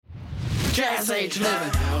Jazz age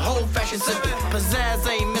living, old fashioned sipping, pizzazz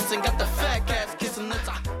ain't missing, got the fat cats kissing lips.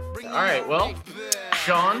 All right, well,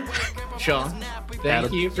 Sean,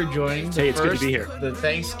 thank you for joining. Hey, it's good to be here.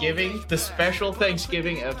 The special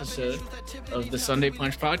Thanksgiving episode of the Sunday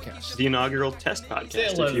Punch podcast. The inaugural test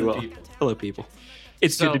podcast, if you will. People. Hello, people.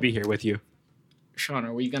 It's good to be here with you. Sean,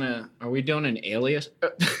 are we doing an alias?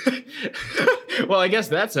 Well, I guess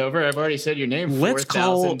that's over. I've already said your name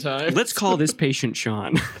 4,000 times. Let's call this patient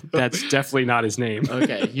Sean. That's definitely not his name.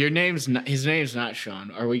 Okay, his name's not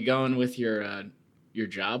Sean. Are we going with your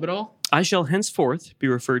job at all? I shall henceforth be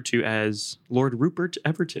referred to as Lord Rupert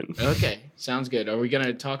Everton. Okay, sounds good. Are we going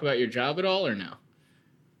to talk about your job at all or no?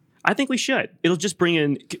 I think we should. It'll just bring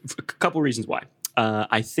in a couple reasons why.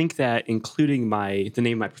 I think that including the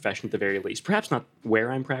name of my profession at the very least, perhaps not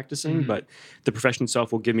where I'm practicing, but the profession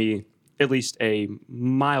itself will give me at least a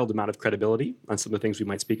mild amount of credibility on some of the things we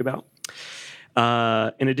might speak about.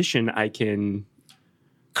 In addition, I can...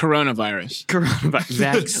 Coronavirus.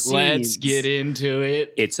 Vaccines. Let's get into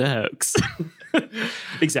it. It's a hoax.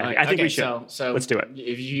 Exactly. I think we should. So let's do it.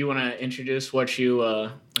 If you want to introduce what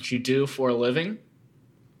you do for a living.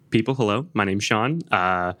 People, hello. My name's Sean.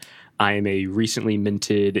 I am a recently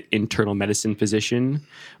minted internal medicine physician,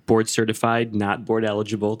 board certified, not board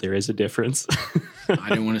eligible. There is a difference. I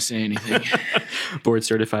didn't want to say anything. Board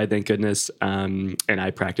certified, thank goodness. And I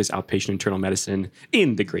practice outpatient internal medicine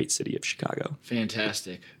in the great city of Chicago.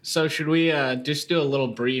 Fantastic. So should we just do a little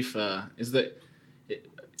brief?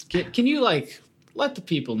 Can you let the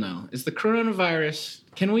people know? Is the coronavirus?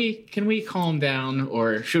 Can we calm down,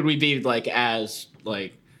 or should we be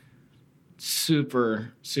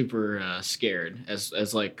super scared as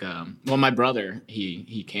my brother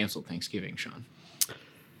he canceled Thanksgiving, Sean.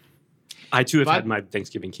 I too have had my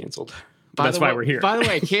Thanksgiving canceled. That's why we're here. By the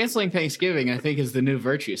way, canceling Thanksgiving I think is the new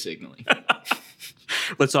virtue signaling.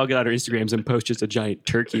 Let's all get out our Instagrams and post just a giant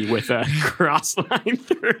turkey with a cross line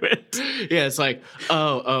through it. Yeah, it's like,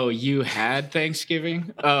 oh, you had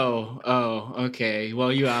Thanksgiving? Oh, okay.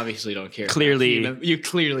 Well, you obviously don't care. You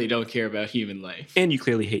clearly don't care about human life. And you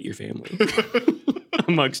clearly hate your family,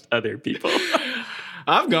 amongst other people.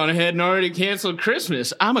 I've gone ahead and already canceled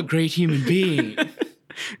Christmas. I'm a great human being.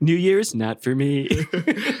 New Year's, not for me.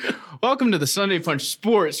 Welcome to the Sunday Punch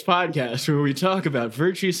Sports Podcast, where we talk about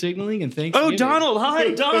virtue signaling and Thanksgiving. Oh, Donald. Hi,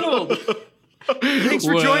 Donald. Thanks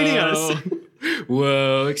for joining us.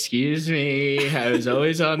 Whoa, excuse me. I was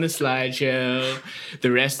always on the slideshow.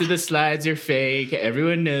 The rest of the slides are fake.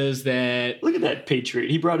 Everyone knows that. Look at that patriot.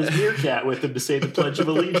 He brought his meerkat with him to say the Pledge of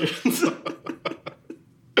Allegiance.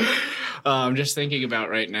 I'm just thinking about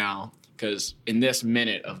right now, because in this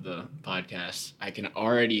minute of the podcast, I can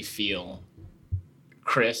already feel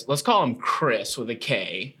Chris. Let's call him Chris with a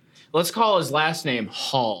K. Let's call his last name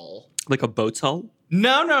Hall. Like a boat's hull?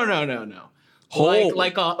 No. Hole.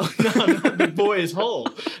 Like the boy's hole.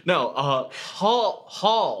 No,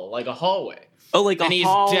 hall, like a hallway. Oh, like a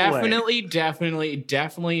hallway. And he's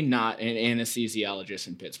definitely not an anesthesiologist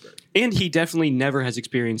in Pittsburgh. And he definitely never has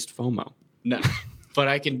experienced FOMO. No, but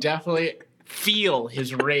I can definitely feel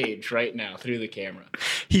his rage right now through the camera.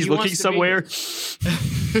 He's looking somewhere.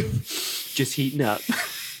 Just heating up.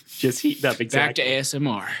 Exactly. Back to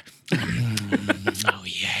ASMR. Oh,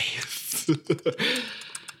 yay.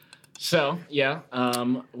 So, yeah,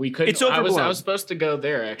 we could. It's overblown. I was supposed to go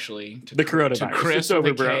there, actually. The coronavirus. To Chris it's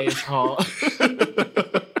overblown. Hall.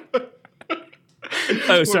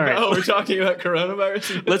 Oh, sorry. We're talking about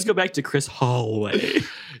coronavirus. Let's go back to Chris Hallway.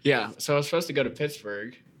 Yeah, so I was supposed to go to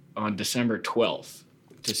Pittsburgh on December 12th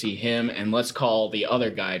to see him, and let's call the other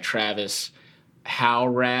guy Travis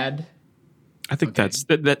Howrad. I think that's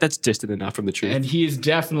distant enough from the truth. And he's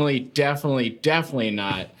definitely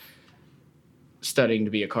not studying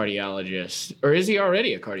to be a cardiologist. Or is he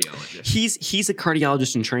already a cardiologist? He's a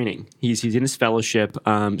cardiologist in training. He's in his fellowship.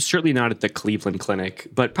 Certainly not at the Cleveland Clinic,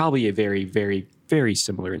 but probably a very, very, very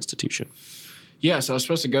similar institution. Yeah, so I was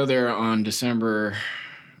supposed to go there on December,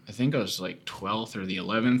 I think it was 12th or the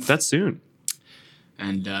 11th. That's soon.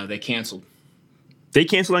 And they canceled. They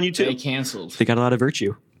canceled on you too? They canceled. They got a lot of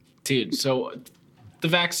virtue. Dude, so the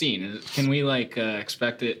vaccine, can we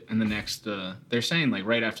expect it in the next, they're saying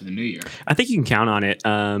right after the new year. I think you can count on it.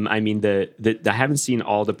 I mean, I haven't seen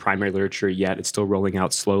all the primary literature yet. It's still rolling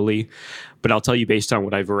out slowly. But I'll tell you, based on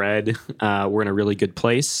what I've read, we're in a really good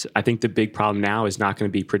place. I think the big problem now is not going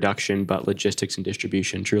to be production, but logistics and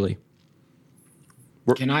distribution, truly.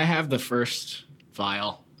 Can I have the first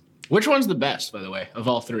vial? Which one's the best, by the way, of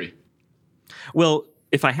all three? Well,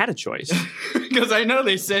 if I had a choice, because I know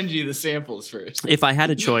they send you the samples first. if I had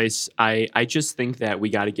a choice, I just think that we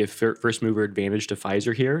got to give first mover advantage to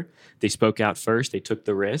Pfizer here. They spoke out first. They took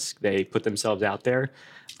the risk. They put themselves out there.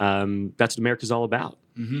 That's what America's all about.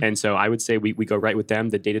 And so I would say we go right with them.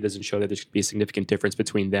 The data doesn't show that there should be a significant difference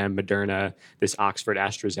between them, Moderna, this Oxford,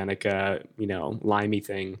 AstraZeneca, limey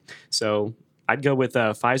thing. So I'd go with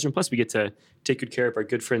Pfizer. And plus, we get to take good care of our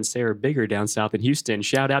good friend Sarah Bigger down south in Houston.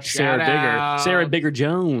 Shout out to Sarah Bigger. Sarah Bigger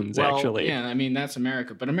Jones, actually. Yeah, I mean, that's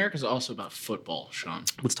America. But America's also about football, Sean.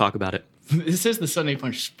 Let's talk about it. This is the Sunday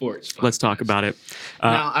Punch Sports podcast. Let's talk about it.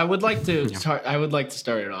 Now, I would like to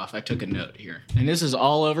start it off. I took a note here. And this is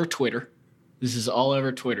all over Twitter. So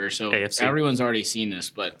AFC. Everyone's already seen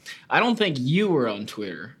this. But I don't think you were on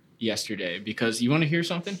Twitter yesterday because you want to hear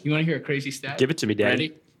something? You want to hear a crazy stat? Give it to me, Daddy.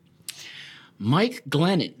 Ready? Mike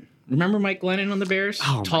Glennon. Remember Mike Glennon on the Bears?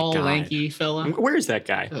 Oh, tall, my God. lanky fella. Where is that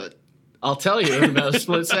guy? I'll tell you in about a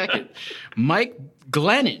split second. Mike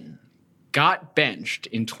Glennon got benched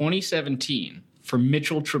in 2017 for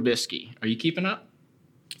Mitchell Trubisky. Are you keeping up?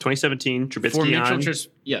 2017, Trubisky For Mitchell,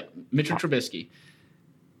 on. Mitchell Trubisky,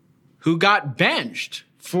 who got benched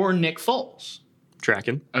for Nick Foles.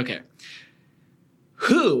 Tracking. Okay.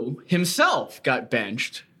 Who himself got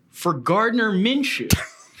benched for Gardner Minshew.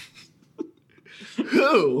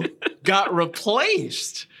 Who got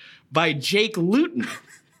replaced by Jake Luton,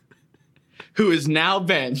 who is now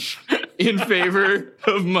benched in favor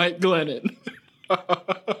of Mike Glennon.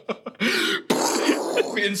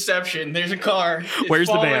 Inception. There's a car. It's Where's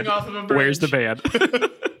the falling band? off of a bridge. Where's the band?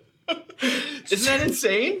 Isn't that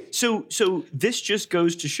insane? So this just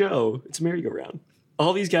goes to show it's a merry-go-round.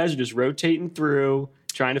 All these guys are just rotating through,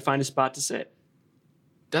 trying to find a spot to sit.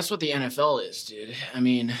 That's what the NFL is, dude. I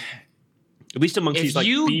mean, At least amongst these if like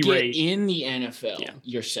you B-rate. get in the NFL, Yeah.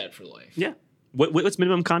 you're set for life. Yeah. What's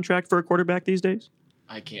minimum contract for a quarterback these days?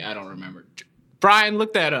 I don't remember. Brian,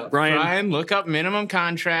 look that up. Brian, look up minimum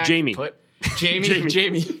contract. Jamie. Jamie,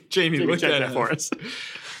 look check that that up for us.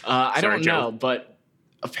 I Sorry, don't Joe. know, but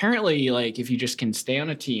apparently, like, if you just can stay on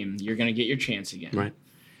a team, you're going to get your chance again. Right.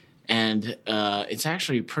 And it's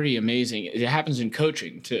actually pretty amazing. It happens in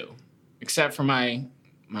coaching, too, except for my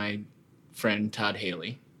friend Todd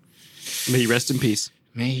Haley. May he rest in peace.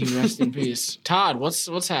 May he rest in peace. Todd,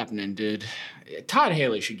 what's happening, dude? Todd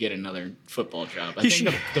Haley should get another football job. I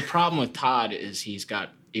think the problem with Todd is he's got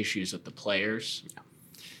issues with the players. Yeah.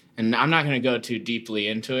 And I'm not going to go too deeply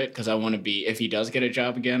into it because I want to be, if he does get a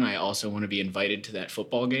job again, I also want to be invited to that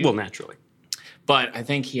football game. Well, naturally. But I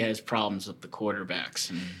think he has problems with the quarterbacks,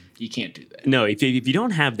 and you can't do that. No, if you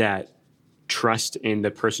don't have that trust in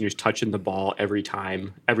the person who's touching the ball every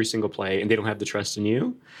time, every single play, and they don't have the trust in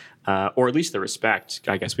you, or at least the respect,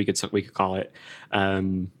 I guess we could call it,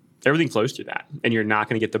 everything flows through that. And you're not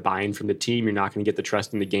going to get the buy-in from the team. You're not going to get the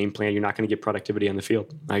trust in the game plan. You're not going to get productivity on the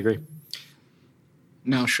field. I agree.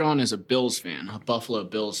 Now, Sean is a Bills fan, a Buffalo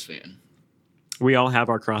Bills fan. We all have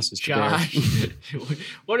our crosses to bear. Josh,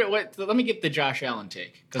 let me get the Josh Allen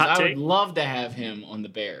take, because Hot I take? would love to have him on the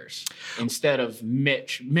Bears instead of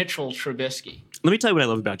Mitchell Trubisky. Let me tell you what I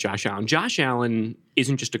love about Josh Allen. Josh Allen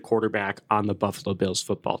isn't just a quarterback on the Buffalo Bills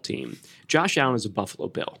football team. Josh Allen is a Buffalo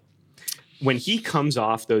Bill. When he comes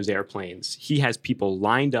off those airplanes, he has people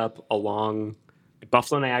lined up along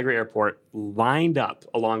Buffalo Niagara Airport, lined up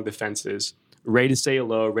along the fences, ready to say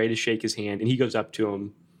hello, ready to shake his hand, and he goes up to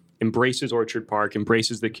him, embraces Orchard Park,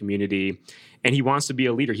 embraces the community, and he wants to be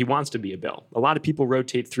a leader. He wants to be a Bill. A lot of people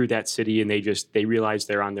rotate through that city and they realize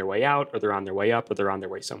they're on their way out, or they're on their way up, or they're on their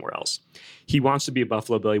way somewhere else. He wants to be a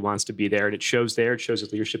Buffalo Bill. He wants to be there, and it shows there. It shows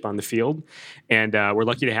his leadership on the field, and we're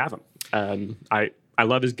lucky to have him. I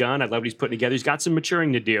love his gun. I love what he's putting together. He's got some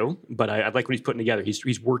maturing to do, but I like what he's putting together.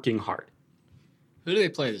 He's working hard. Who do they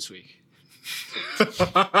play this week?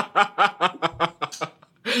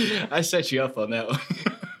 I set you up on that one.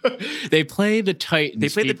 They play the Titans. They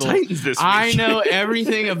play the Titans this week. I know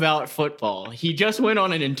everything about football. He just went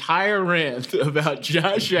on an entire rant about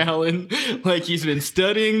Josh Allen like he's been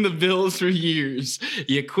studying the Bills for years.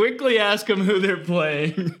 You quickly ask him who they're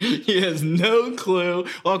playing. He has no clue.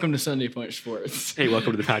 Welcome to Sunday Punch Sports. Hey,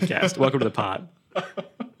 welcome to the podcast. Welcome to the pod.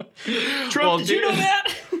 Trump, did you know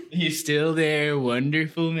that? He's still there.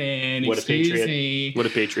 Wonderful man. What a patriot. Me. What a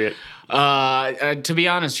patriot. To be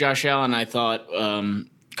honest, Josh Allen, I thought,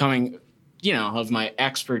 coming, of my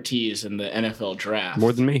expertise in the NFL draft.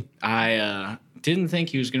 More than me. I didn't think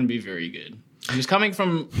he was going to be very good. He was coming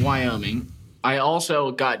from Wyoming. I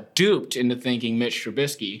also got duped into thinking Mitch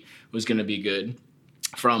Trubisky was going to be good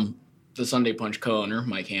from the Sunday Punch co-owner,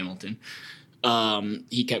 Mike Hamilton.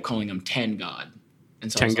 He kept calling him 10 God.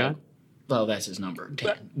 And so 10 God? Well, that's his number.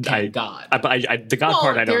 10. God. The God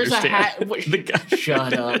part I don't understand.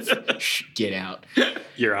 Shut up. Get out.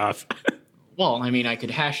 You're off. Well, I mean, I could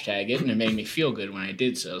hashtag it, and it made me feel good when I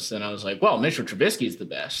did so. So then I was like, well, Mitchell Trubisky is the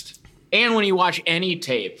best. And when you watch any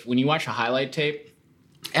tape, when you watch a highlight tape,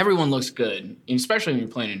 everyone looks good, especially when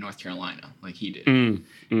you're playing in North Carolina like he did.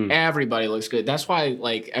 Everybody looks good. That's why,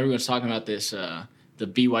 like, everyone's talking about this, the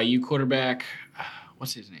BYU quarterback.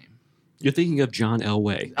 What's his name? You're thinking of John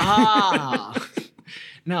Elway.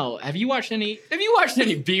 No. Have you watched any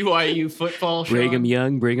BYU football? Sean? Bring him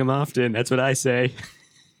young, bring him often. That's what I say.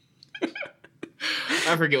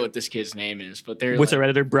 I forget what this kid's name is, but they're What's our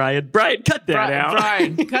editor, Brian? Brian, cut that out.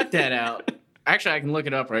 Brian, cut that out. Actually, I can look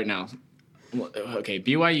it up right now. Okay,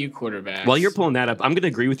 BYU quarterback. While you're pulling that up, I'm going to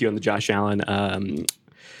agree with you on the Josh Allen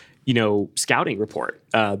scouting report.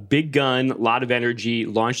 Big gun, a lot of energy,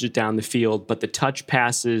 launched it down the field, but the touch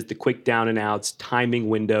passes, the quick down and outs, timing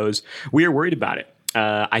windows, we are worried about it.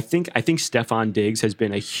 I think Stephon Diggs has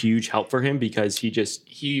been a huge help for him because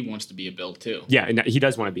he wants to be a Bill too. Yeah, and he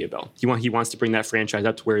does want to be a Bill. He wants to bring that franchise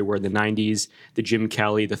up to where we were in the 90s, the Jim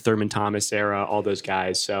Kelly, the Thurman Thomas era, all those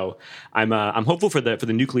guys. So I'm hopeful for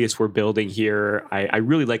the nucleus we're building here. I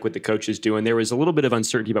really like what the coach is doing. There was a little bit of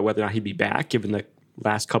uncertainty about whether or not he'd be back given the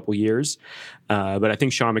last couple years, but I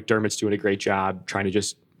think Sean McDermott's doing a great job trying to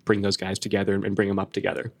just bring those guys together and bring them up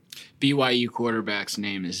together. BYU quarterback's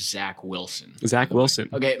name is Zach Wilson. Zach Wilson.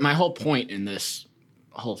 Okay, my whole point in this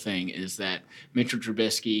whole thing is that Mitchell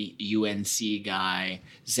Trubisky, UNC guy,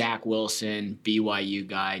 Zach Wilson, BYU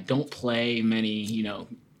guy, don't play many,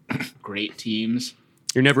 great teams.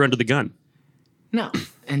 You're never under the gun. No.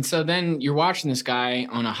 And so then you're watching this guy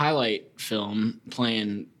on a highlight film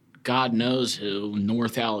playing God knows who,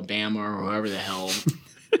 North Alabama or whoever the hell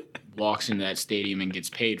walks into that stadium and gets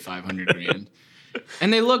paid $500,000.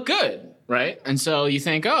 And they look good, right? And so you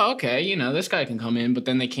think, oh, okay, this guy can come in, but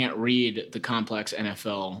then they can't read the complex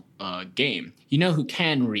NFL game. You know who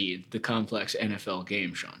can read the complex NFL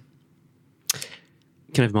game, Sean?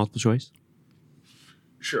 Can I have multiple choice?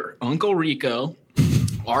 Sure. Uncle Rico,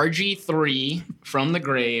 RG3 from the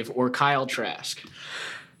grave, or Kyle Trask.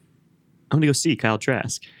 I'm going to go see Kyle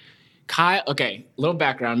Trask. Okay, little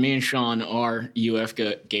background. Me and Sean are UF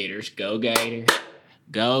Gators. Go Gators.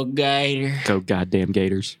 Go Gators. Go goddamn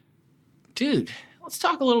Gators. Dude, let's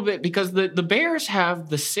talk a little bit because the Bears have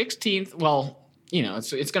the 16th. Well,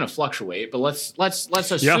 it's going to fluctuate, but let's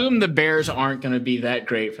assume the Bears aren't going to be that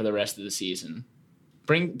great for the rest of the season.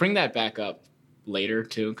 Bring that back up later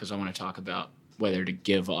too, because I want to talk about whether to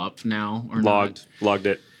give up now or not. Logged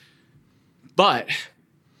it. But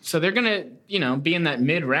so they're going to be in that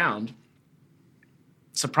mid round.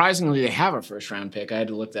 Surprisingly, they have a first-round pick. I had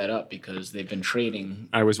to look that up because they've been trading.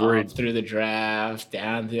 I was worried through the draft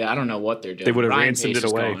down. I don't know what they're doing. They would have ransomed it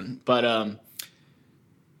away. But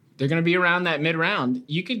they're going to be around that mid-round.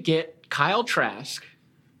 You could get Kyle Trask.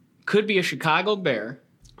 Could be a Chicago Bear.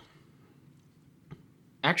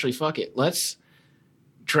 Actually, fuck it. Let's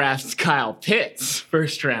draft Kyle Pitts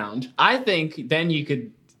first round. I think then you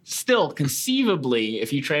could still conceivably,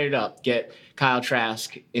 if you traded up, get Kyle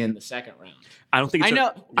Trask in the second round. I don't think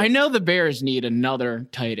I know the Bears need another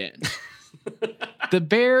tight end. The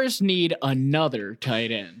Bears need another tight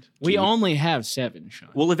end. We only have 7, Sean.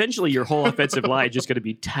 Well, eventually your whole offensive line is just going to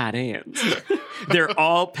be tight ends. They're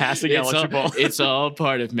all passing eligible. It's all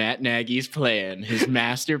part of Matt Nagy's plan, his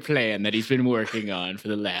master plan that he's been working on for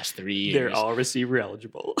the last 3 years. They're all receiver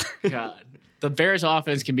eligible. God. The Bears'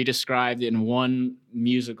 offense can be described in one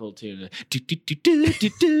musical tune.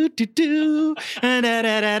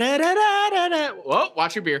 Whoa,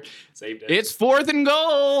 watch your beer. Saved it. It's 4th and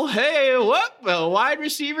goal. Hey, whoop, a wide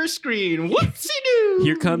receiver screen. Whoopsie-doo.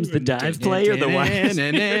 Here comes the dive play or the wide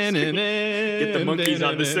receiver. Get the monkeys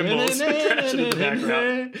on the cymbals. Crashing in the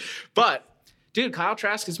background. But, dude, Kyle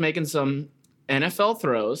Trask is making some NFL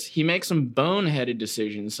throws. He makes some boneheaded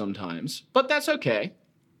decisions sometimes, but that's okay.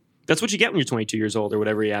 That's what you get when you're 22 years old or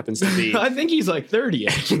whatever he happens to be. I think he's like 30,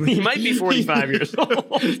 actually. He might be 45 years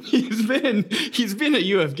old. He's been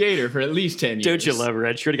a UF Gator for at least 10 years. Don't you love a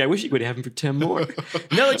redshirt guy? I wish you would have him for 10 more.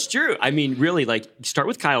 No, it's true. I mean, really, start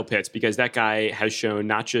with Kyle Pitts because that guy has shown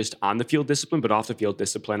not just on the field discipline, but off the field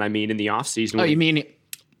discipline. I mean, in the offseason. Oh,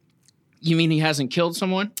 you mean he hasn't killed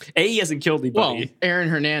someone? He hasn't killed anybody. Well, Aaron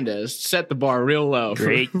Hernandez set the bar real low.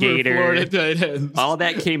 Great Gator. Florida tight ends. All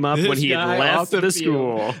that came up when he had left the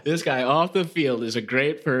school. This guy off the field is a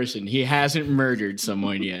great person. He hasn't murdered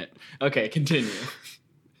someone yet. Okay, continue.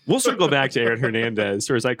 We'll circle back to Aaron Hernandez,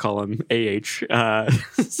 or as I call him, AH.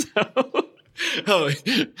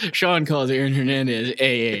 Sean calls Aaron Hernandez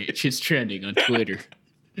AH. It's trending on Twitter.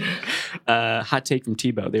 Hot take from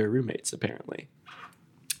Tebow. They were roommates, apparently.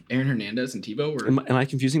 Aaron Hernandez and Tebow were. Am I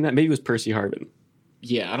confusing that? Maybe it was Percy Harvin.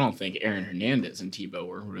 Yeah, I don't think Aaron Hernandez and Tebow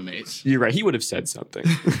were roommates. You're right. He would have said something.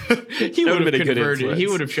 He would have been a good influence. He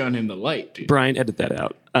would have shown him the light, dude. Brian, edit that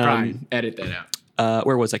out. Brian, edit that out.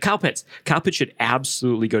 Where was I? Kyle Pitts. Kyle Pitts should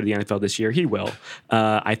absolutely go to the NFL this year. He will.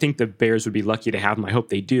 I think the Bears would be lucky to have him. I hope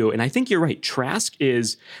they do. And I think you're right. Trask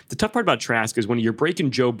is the tough part about Trask is when you're breaking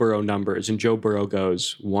Joe Burrow numbers and Joe Burrow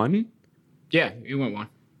goes 1. Yeah, he went 1.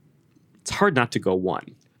 It's hard not to go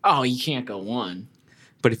 1. Oh, you can't go 1.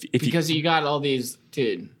 But if because you got all these,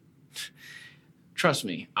 dude. Trust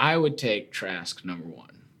me, I would take Trask number 1,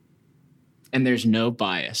 and there's no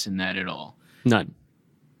bias in that at all. None.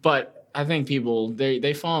 But I think people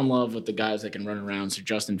they fall in love with the guys that can run around. So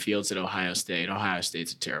Justin Fields at Ohio State. Ohio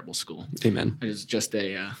State's a terrible school. Amen. It's just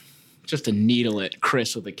a needle at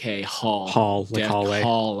Chris with a K. Hall like hallway.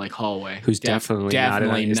 Hall like hallway. Who's definitely not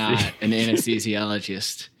not an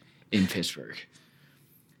anesthesiologist in Pittsburgh.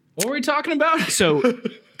 What were we talking about? So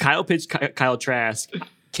Kyle Pitts, Kyle Trask,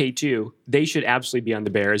 K2, they should absolutely be on the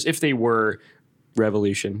Bears. If they were,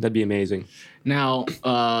 revolution. That'd be amazing. Now,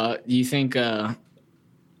 do you think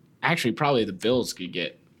actually probably the Bills could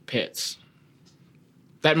get Pitts?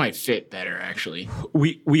 That might fit better, actually.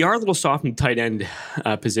 We are a little soft in the tight end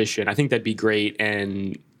position. I think that'd be great.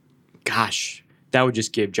 And gosh, that would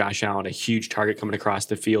just give Josh Allen a huge target coming across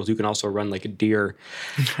the field who can also run like a deer.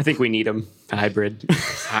 I think we need him. Hybrid.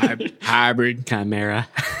 Hybrid. Chimera.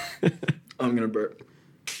 I'm going to burp.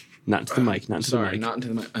 Not into the mic. Not into the mic. Not into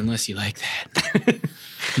the mic. Unless you like that.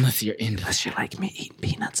 Unless you're into Unless you like me eating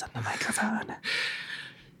peanuts on the microphone.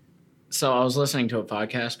 So I was listening to a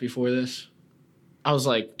podcast before this. I was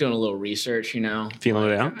like doing a little research, you know.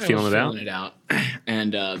 Feeling it out.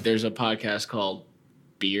 And there's a podcast called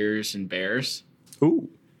Beers and Bears. Ooh.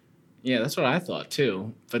 Yeah, that's what I thought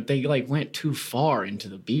too. But they like went too far into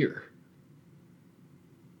the beer.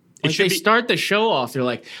 Like they start the show off, they're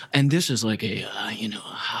like, and this is like a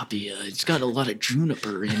hoppy. It's got a lot of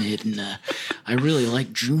juniper in it, and I really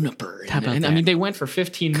like juniper. And I mean, they went for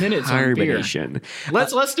 15 minutes on beer.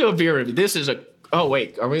 Let's do a beer review. This is a. Oh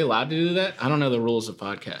wait, are we allowed to do that? I don't know the rules of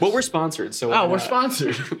podcasts. Well, we're sponsored, so we're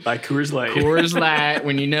sponsored by Coors Light. Coors Light.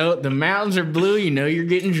 When you know the mountains are blue, you know you're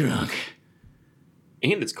getting drunk,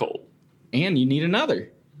 and it's cold, and you need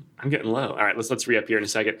another. I'm getting low. All right, let's re-up here in a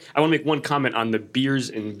second. I want to make one comment on the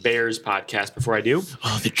Beers and Bears podcast before I do.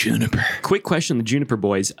 Oh, the juniper. Quick question, the Juniper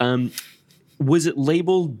boys. Was it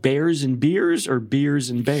labeled Bears and Beers or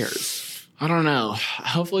Beers and Bears? I don't know.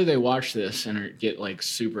 Hopefully they watch this and get like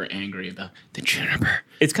super angry about the juniper.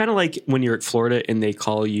 It's kind of like when you're at Florida and they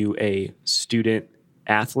call you a student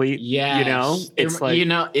athlete. Yeah, it's like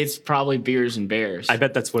it's probably Beers and Bears. I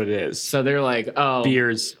bet that's what it is. So they're like, oh,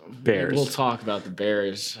 Beers, Bears. We'll talk about the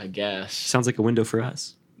Bears, I guess. Sounds like a window for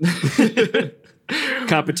us.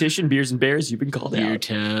 Competition, Beers and Bears. You've been called out.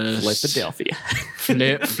 Philadelphia.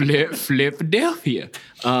 Philadelphia.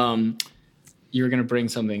 You were gonna bring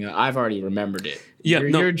something up. I've already remembered it. Yeah,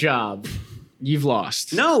 your job. You've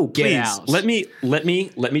lost. No, Get please. out. Let me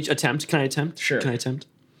attempt. Can I attempt? Sure. Can I attempt?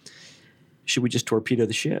 Should we just torpedo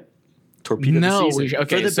the ship? Torpedo no, the season?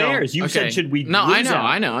 Okay, for the Bears. You said should we? No, lose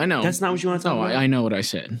I out? know. That's not what you want to talk about. I know what I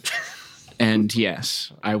said. And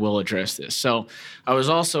yes, I will address this. So I was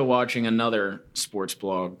also watching another sports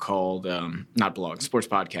blog called, sports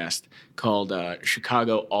podcast called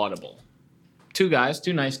Chicago Audible. Two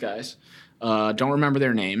nice guys. Don't remember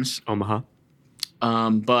their names. Omaha.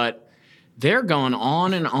 But they're going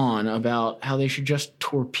on and on about how they should just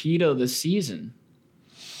torpedo the season.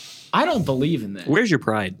 I don't believe in that. Where's your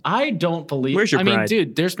pride? I don't believe. Where's your pride? I mean,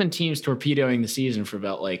 dude, there's been teams torpedoing the season for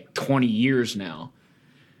about like 20 years now.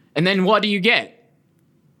 And then what do you get?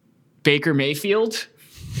 Baker Mayfield?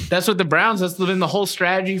 That's what the Browns, that's been the whole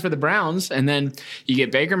strategy for the Browns. And then you get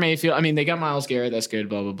Baker Mayfield. I mean, they got Myles Garrett. That's good,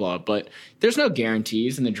 blah, blah, blah. But there's no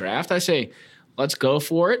guarantees in the draft. I say, let's go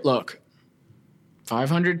for it. Look,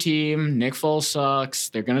 500 team. Nick Foles sucks.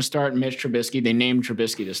 They're going to start Mitch Trubisky. They named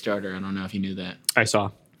Trubisky the starter. I don't know if you knew that. I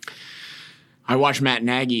saw. I watched Matt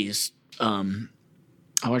Nagy's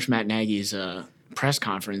press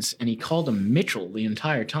conference, and he called him Mitchell the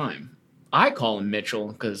entire time. I call him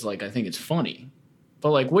Mitchell because, like, I think it's funny.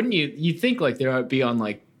 But, like, wouldn't you think, like, there would be on,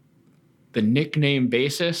 like, the nickname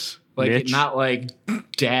basis? Like, Mitch. Not like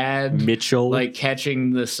Dad Mitchell. Like,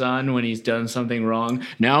 catching the son when he's done something wrong.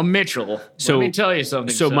 Now, Mitchell, let me tell you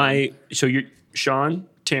something, son. You're Sean,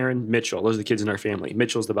 Taryn, Mitchell. Those are the kids in our family.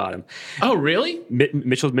 Mitchell's the bottom. Oh, really?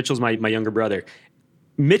 Mitchell's my younger brother.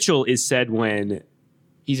 Mitchell is said when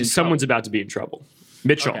someone's about to be in trouble.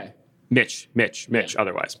 Mitchell. Okay. Mitch.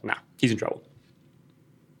 Otherwise, no, he's in trouble.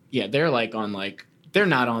 Yeah, they're like on like they're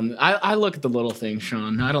not on. I look at the little things,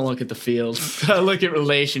 Sean. I don't look at the field. I look at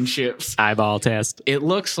relationships. Eyeball test. It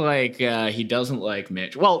looks like he doesn't like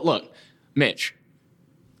Mitch. Well, look, Mitch,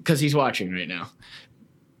 because he's watching right now.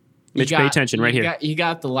 Mitch, pay attention right here. You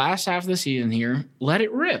got the last half of the season here. Let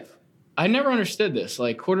it rip. I never understood this.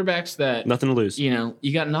 Like quarterbacks that Nothing to lose.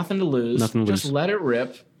 you got nothing to lose. Nothing to Just lose. let it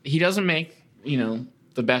rip. He doesn't make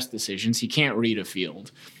the best decisions. He can't read a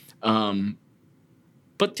field.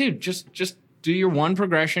 But dude, just do your one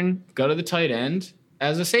progression. Go to the tight end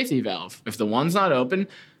as a safety valve. If the one's not open,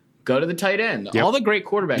 go to the tight end. Yep. All the great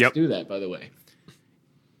quarterbacks Yep. do that, by the way.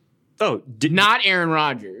 Oh, Not Aaron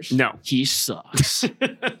Rodgers. No. He sucks.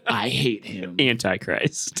 I hate him.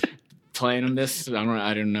 Antichrist. Playing him this,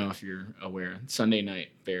 I don't know if you're aware. Sunday night,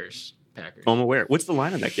 Bears, Packers. I'm aware. What's the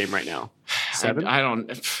line on that game right now? 7? I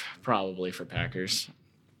don't, probably for Packers.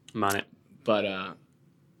 I'm on it. But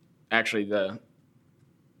actually, the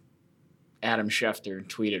Adam Schefter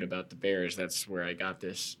tweeted about the Bears. That's where I got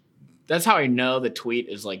this. That's how I know the tweet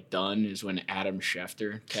is like done. Is when Adam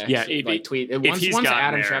Schefter texts. Yeah, tweet. if he's Once gotten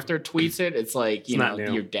Adam there. Schefter tweets it, it's like not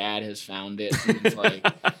new. your dad has found it. And it's like,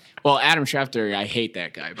 well, Adam Schefter. I hate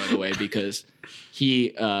that guy, by the way, because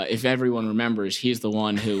he, if everyone remembers, he's the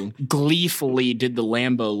one who gleefully did the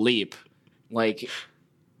Lambeau leap. Like,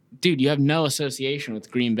 dude, you have no association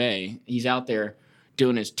with Green Bay. He's out there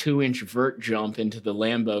doing his 2-inch vert jump into the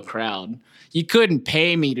Lambeau crowd. You couldn't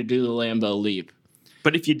pay me to do the Lambeau leap.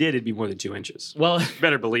 But if you did, it'd be more than 2 inches. Well,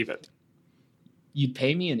 Better believe it. you'd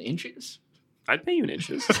pay me in inches? I'd pay you in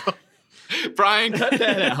inches. Brian, cut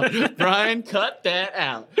that out. Brian, cut that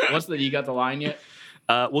out. You got the line yet?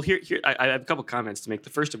 Well, here I have a couple comments to make. The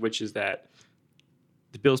first of which is that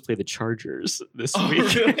the Bills play the Chargers this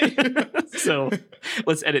week. Really? So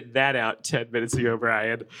let's edit that out 10 minutes ago,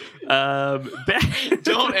 Brian.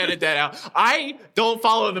 Don't edit that out. I don't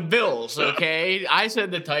follow the Bills, okay? I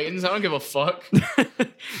said the Titans. I don't give a fuck.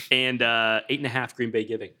 And 8.5 Green Bay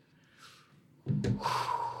giving.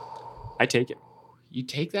 I take it. You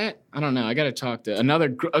take that? I don't know. I got to talk to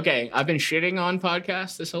another. Okay, I've been shitting on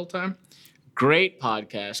podcasts this whole time. Great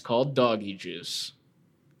podcast called Doggy Juice.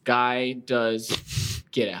 Guy does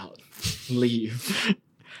get out, leave.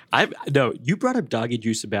 No, you brought up Doggy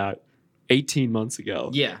Juice about 18 months ago.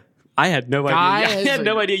 Yeah, I had no idea. I had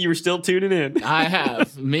no idea you were still tuning in. I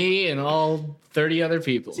have me and all 30 other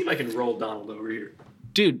people. See if I can roll Donald over here.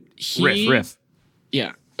 Dude, Riff.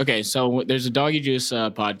 Yeah. Okay, so there's a Doggy Juice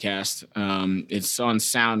podcast. It's on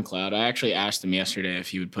SoundCloud. I actually asked him yesterday if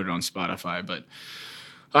he would put it on Spotify, but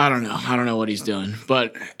I don't know. I don't know what he's doing.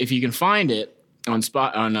 But if you can find it on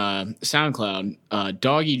SoundCloud,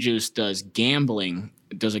 Doggy Juice does a gambling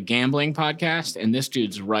podcast, and this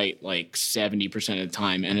dude's right like 70% of the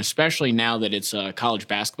time, and especially now that it's college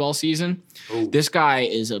basketball season. Ooh. This guy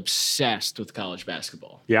is obsessed with college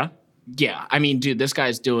basketball. Yeah? Yeah, I mean, dude, this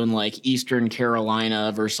guy's doing like Eastern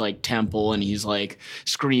Carolina versus like Temple, and he's like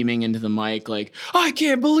screaming into the mic like, "I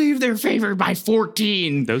can't believe they're favored by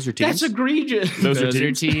 14." Those are teams? That's egregious. Those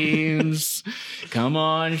are teams. Come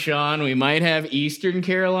on, Sean. We might have Eastern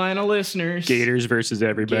Carolina listeners. Gators versus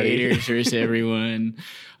everybody. Gators versus everyone.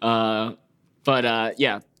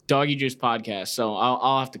 Yeah, Doggy Juice podcast. So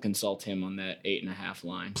I'll have to consult him on that 8.5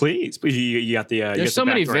 line. Please. You got the There's so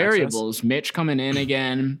many backdoor variables. access. Mitch coming in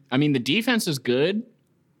again. I mean, the defense is good.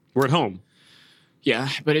 We're at home. Yeah,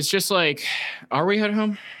 but it's just like, are we at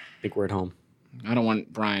home? I think we're at home. I don't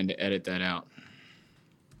want Brian to edit that out.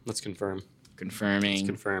 Let's confirm. Confirming. Let's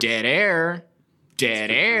confirm. Dead air.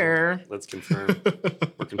 Dead air. Let's confirm.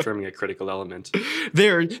 We're confirming a critical element.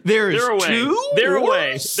 There's They're away. two. They're away.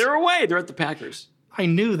 Wars? They're away. They're at the Packers. I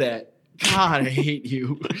knew that. God, I hate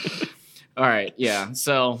you. All right, yeah.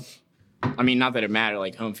 So, I mean, not that it mattered,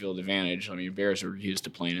 like home field advantage. I mean, Bears are used to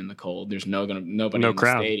playing in the cold. There's nobody No in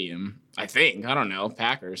crowd. the stadium. I think. I don't know.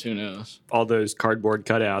 Packers, who knows? All those cardboard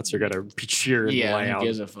cutouts are gonna be cheering Yeah, loud. who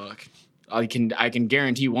gives a fuck? I can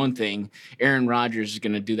guarantee one thing. Aaron Rodgers is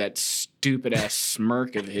going to do that stupid ass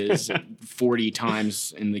smirk of his 40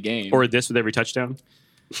 times in the game. Or this with every touchdown.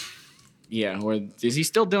 yeah, or is he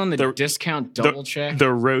still doing the discount double check The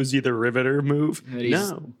Rosie the Riveter move. that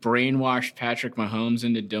he's brainwashed Patrick Mahomes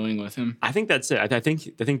into doing with him? I think that's it. I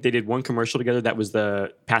think they did one commercial together that was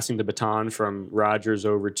the passing the baton from Rodgers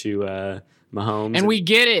over to Mahomes. And we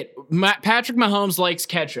get it. Patrick Mahomes likes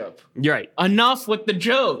ketchup. You're right. Enough with the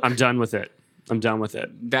joke. I'm done with it.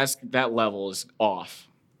 That level is off.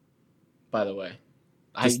 By the way,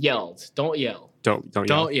 I yelled. Don't yell. Don't yell.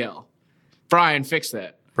 Don't yell. Brian, fix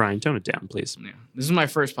that. Brian, tone it down, please. Yeah. This is my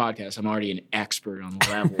first podcast. I'm already an expert on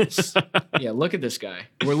levels. Yeah, look at this guy.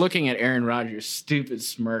 We're looking at Aaron Rodgers' stupid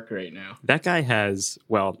smirk right now. That guy has,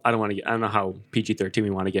 well, I don't know how PG-13 we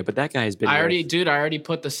want to get, but that guy has been. I already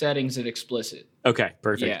put the settings at explicit. Okay,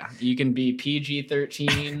 perfect. Yeah, you can be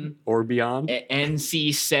PG-13 or beyond.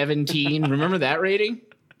 NC-17. Remember that rating?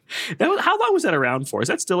 How long was that around for? Is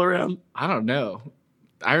that still around? I don't know.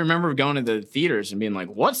 I remember going to the theaters and being like,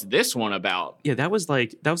 "What's this one about?" Yeah, that was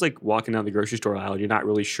like walking down the grocery store aisle. You're not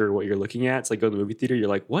really sure what you're looking at. It's like going to the movie theater. You're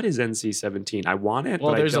like, "What is NC-17? I want it."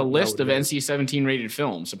 Well, but there's I a don't list know of what it is. NC-17 rated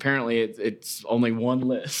films. Apparently, it's only one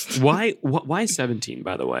list. Why 17?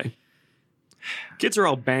 By the way, kids are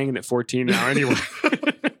all banging at 14 now anyway.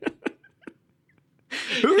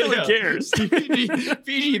 Who really cares?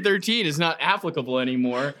 PG-13 is not applicable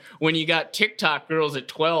anymore when you got TikTok girls at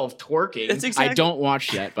 12 twerking. That's exactly. I don't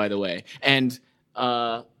watch that, by the way. And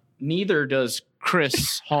neither does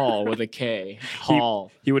Chris Hall with a K.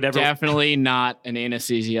 Hall. He would never. Definitely not an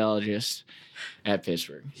anesthesiologist at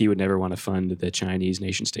Pittsburgh. He would never want to fund the Chinese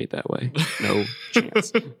nation state that way. No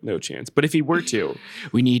chance. No chance. But if he were to,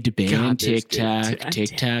 we need to ban God, TikTok.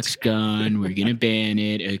 TikTok's gone. We're gonna ban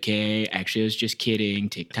it. Okay. Actually, I was just kidding.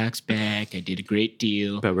 TikTok's back. I did a great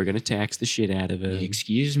deal. But we're gonna tax the shit out of him.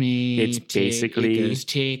 Excuse me. It's basically it goes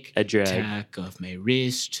tick a drag. Tack off my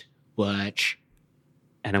wrist watch.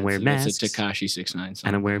 And I'm wearing masks. That's a Tekashi 6ix9ine song.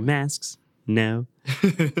 And I'm wearing masks. No.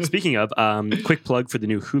 Speaking of, quick plug for the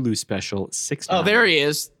new Hulu special, 6ix9ine. Oh, there he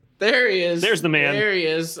is. There he is. There's the man. There he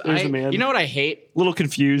is. There's the man. You know what I hate? A little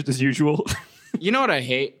confused as usual. You know what I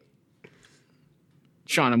hate?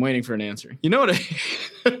 Sean, I'm waiting for an answer. You know what I hate?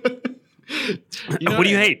 What do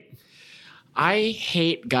you hate? I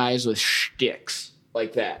hate guys with shticks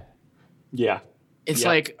like that. Yeah. It's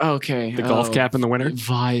like, okay. The golf cap in the winter?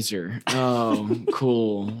 Visor. Oh,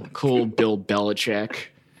 cool. Cool, Bill Belichick.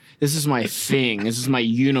 This is my thing. This is my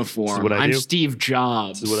uniform. This is what I I'm do. Steve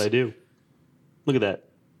Jobs. This is what I do. Look at that.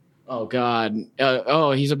 Oh, God.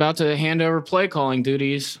 He's about to hand over play calling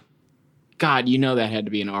duties. God, you know that had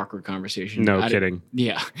to be an awkward conversation. No kidding.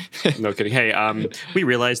 Yeah. No kidding. Hey, we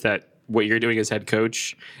realized that what you're doing as head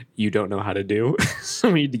coach, you don't know how to do.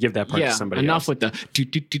 So we need to give that part to somebody enough else. with the do.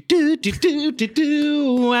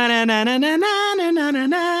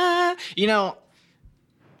 You know,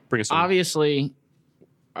 Bring us on. obviously,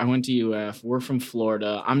 I went to UF. We're from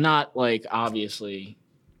Florida. I'm not obviously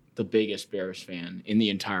the biggest Bears fan in the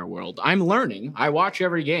entire world. I'm learning. I watch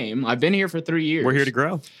every game. I've been here for 3 years. We're here to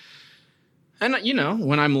grow. And,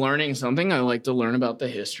 when I'm learning something, I like to learn about the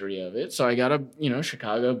history of it. So I got a,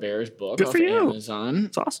 Chicago Bears book Good off for you. Amazon.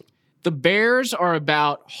 It's awesome. The Bears are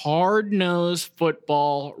about hard-nosed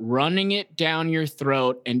football, running it down your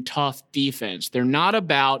throat, and tough defense. They're not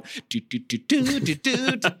about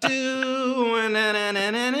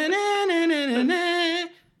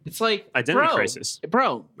It's like Identity crisis.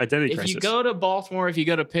 Bro, Identity if crisis. you go to Baltimore, if you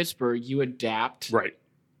go to Pittsburgh, you adapt Right.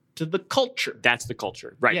 to the culture. That's the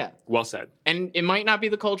culture. Right. Yeah. Well said. And it might not be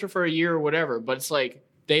the culture for a year or whatever, but it's like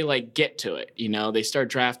they get to it. They start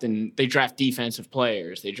drafting, they draft defensive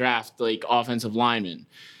players, they draft offensive linemen.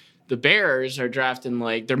 The Bears are drafting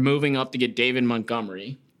they're moving up to get David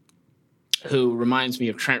Montgomery, who reminds me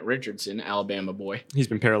of Trent Richardson, Alabama boy. He's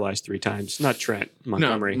been paralyzed 3 times. Not Trent.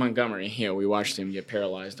 Montgomery. No, Montgomery. Yeah, we watched him get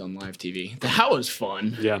paralyzed on live TV. That was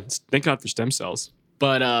fun. Yeah. Thank God for stem cells.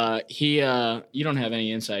 But you don't have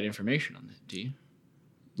any inside information on that, do you?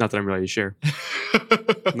 Not that I'm ready to share.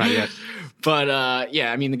 Not yet. But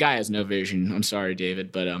the guy has no vision. I'm sorry,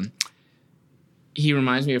 David, but he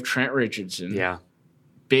reminds me of Trent Richardson. Yeah.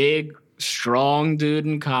 Big, strong dude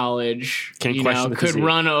in college. Can't question the could physique.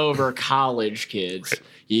 run over college kids. Right.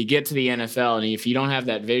 You get to the NFL, and if you don't have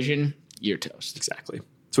that vision, you're toast. Exactly.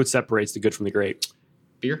 That's what separates the good from the great.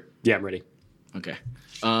 Beer? Yeah, I'm ready. Okay.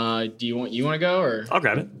 Do you want to go or? I'll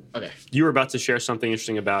grab it. Okay. You were about to share something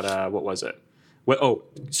interesting about what was it?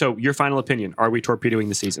 So your final opinion? Are we torpedoing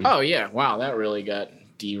the season? Oh yeah! Wow, that really got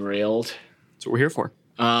derailed. That's what we're here for.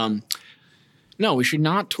 No, we should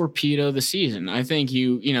not torpedo the season. I think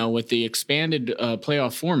with the expanded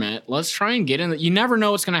playoff format, let's try and get in. You never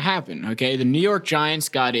know what's going to happen. Okay, the New York Giants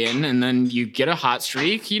got in, and then you get a hot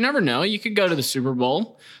streak. You never know. You could go to the Super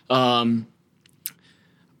Bowl.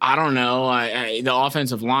 I don't know. The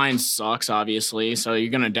offensive line sucks, obviously, so you're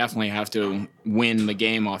going to definitely have to win the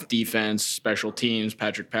game off defense, special teams,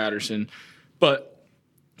 Patrick Patterson. But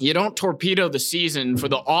you don't torpedo the season for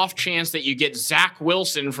the off chance that you get Zach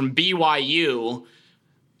Wilson from BYU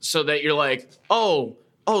so that you're like, oh,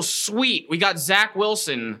 sweet, we got Zach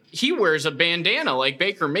Wilson. He wears a bandana like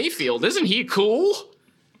Baker Mayfield. Isn't he cool?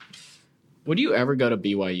 Would you ever go to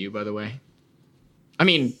BYU, by the way? I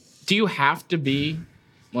mean, do you have to be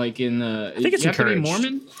like in the? I think it's you have to be encouraged.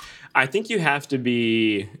 Mormon. I think you have to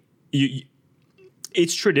be.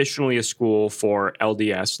 It's traditionally a school for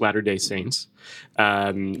LDS, Latter Day Saints. Yo,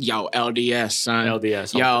 LDS, son.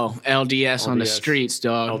 LDS. Yo, LDS on the streets,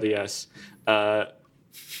 dog. LDS. A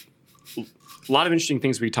lot of interesting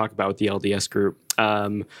things we talk about with the LDS group.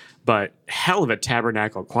 But hell of a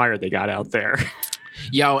tabernacle choir they got out there.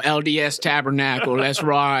 Yo, LDS Tabernacle, let's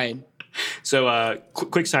ride. So,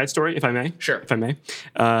 quick side story, if I may. Sure. If I may.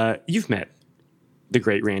 You've met the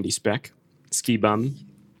great Randy Speck, ski bum.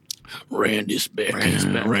 Randy Speck.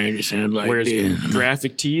 Randy sounds like Wears this.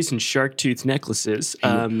 graphic tees and shark tooth necklaces.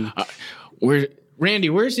 Randy,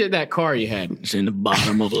 where's that car you had? It's in the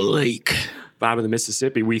bottom of a lake. Bottom of the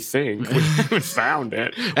Mississippi, we think. We haven't found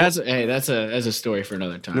it. That's a story for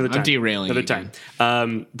another time. I'm derailing Another again.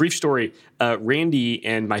 time. Brief story. Randy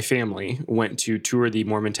and my family went to tour the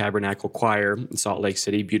Mormon Tabernacle Choir in Salt Lake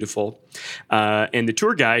City. Beautiful. And the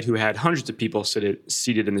tour guide, who had hundreds of people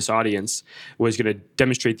seated in this audience, was going to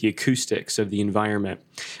demonstrate the acoustics of the environment.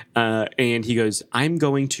 And he goes, I'm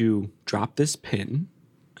going to drop this pin.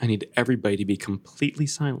 I need everybody to be completely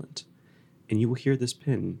silent. And you will hear this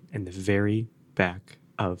pin in the very back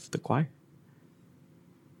of the choir.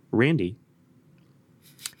 Randy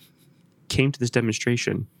came to this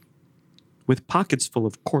demonstration with pockets full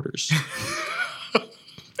of quarters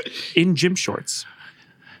in gym shorts.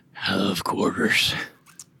 I love quarters.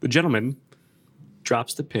 The gentleman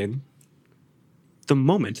drops the pin the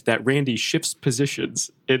moment that Randy shifts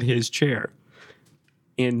positions in his chair.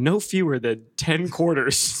 And no fewer than 10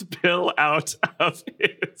 quarters spill out of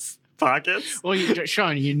his pockets. Well,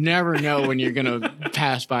 Sean, you never know when you're going to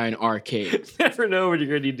pass by an arcade. Never know when you're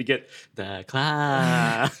going to need to get the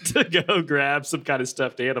claw to go grab some kind of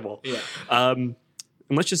stuffed animal. Yeah. And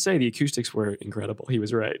let's just say the acoustics were incredible. He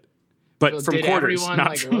was right. But So from did quarters, everyone, not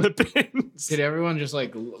like, from the pins. Did everyone just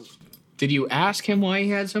did you ask him why he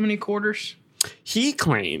had so many quarters? He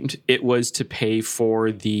claimed it was to pay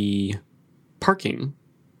for the parking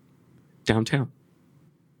downtown,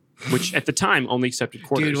 which at the time only accepted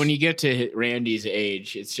quarters. Dude, when you get to Randy's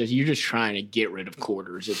age, it's just you're just trying to get rid of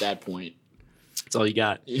quarters at that point. That's all you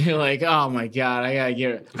got. You're like, oh my God, I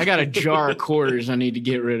got a jar of quarters I need to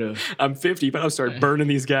get rid of. I'm 50, but I'll start burning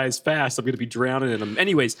these guys fast. I'm going to be drowning in them.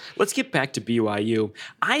 Anyways, let's get back to BYU.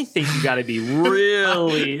 I think you got to be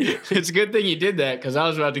really... It's a good thing you did that because I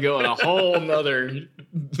was about to go on a whole nother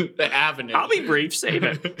avenue. I'll be brief. Save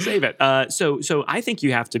it. Save it. So I think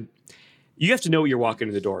you have to know what you're walking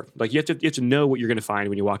in the door. Like you have to know what you're going to find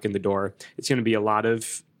when you walk in the door. It's going to be a lot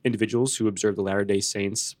of individuals who observe the Latter-day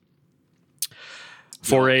Saints.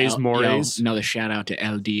 Forays, mores. Another shout out to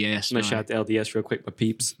LDS. Shout out to LDS real quick, my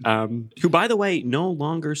peeps. Who, by the way, no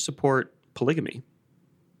longer support polygamy.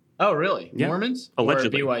 Oh, really? Yeah. Mormons?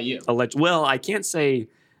 Allegedly. Or BYU? Well, I can't say...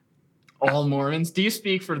 All Mormons? Do you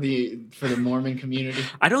speak for the Mormon community?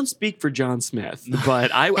 I don't speak for John Smith,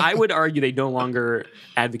 but I would argue they no longer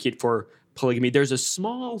advocate for polygamy. There's a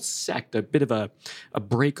small sect, a bit of a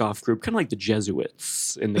break-off group, kind of like the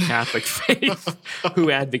Jesuits in the Catholic faith, who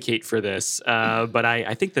advocate for this. But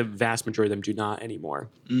I think the vast majority of them do not anymore.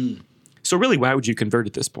 So really, why would you convert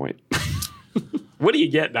at this point? What are you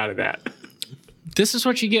getting out of that? This is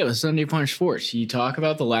what you get with Sunday Punch Sports. You talk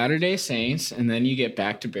about the Latter-day Saints, and then you get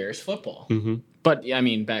back to Bears football. Mm-hmm. But, I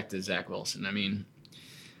mean, back to Zach Wilson. I mean...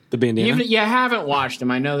 The bandana? You haven't watched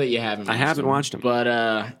him. I know that you haven't watched him. I haven't watched him. But,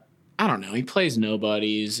 I don't know. He plays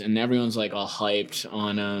nobodies, and everyone's, like, all hyped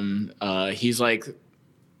on him. He's, like,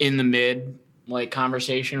 in the mid, like,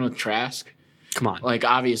 conversation with Trask. Come on. Like,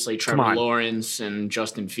 obviously, Trevor Lawrence and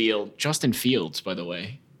Justin Fields. Justin Fields, by the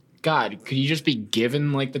way. God, could he just be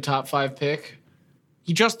given, like, the top 5 pick?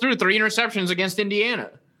 He just threw 3 interceptions against Indiana.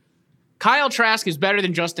 Kyle Trask is better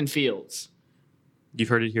than Justin Fields. You've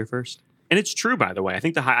heard it here first. And it's true, by the way. I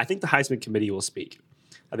think the Heisman committee will speak.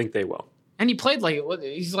 I think they will. And he played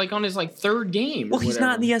he's like on his like 3rd game. Well, he's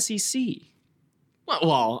not in the SEC.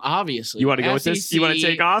 Well, obviously. You want to go with this? You want to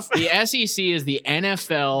take off? The SEC is the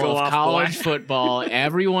NFL of college football.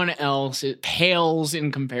 Everyone else, it pales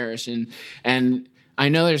in comparison. And I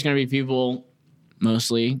know there's going to be people,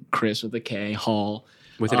 mostly Chris with a K, Hall,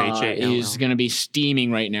 with an H-A-L-L. He's going to be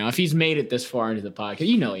steaming right now. If he's made it this far into the podcast,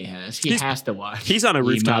 you know he has. He has to watch. He's on a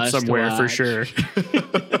rooftop somewhere for sure.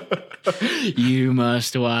 You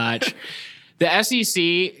must watch. The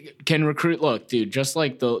SEC can recruit. Look, dude, just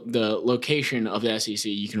like the location of the SEC,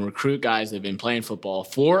 you can recruit guys that have been playing football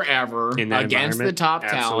forever against the top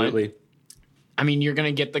talent. I mean, you're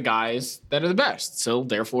going to get the guys that are the best. So,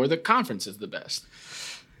 therefore, the conference is the best.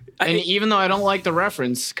 And even though I don't like the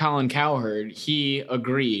reference, Colin Cowherd, he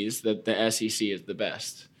agrees that the SEC is the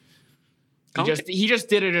best. He just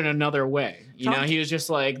did it in another way. He was just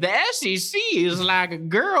like, the SEC is like a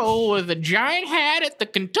girl with a giant hat at the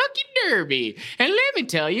Kentucky Derby. And let me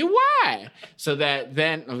tell you why. So that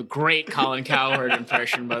then, a great Colin Cowherd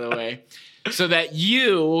impression, by the way. So that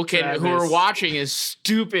you who are watching his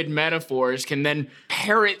stupid metaphors, can then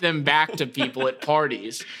parrot them back to people at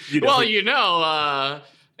parties. They're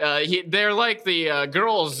like the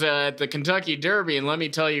girls at the Kentucky Derby, and let me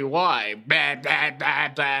tell you why. Bad, bad,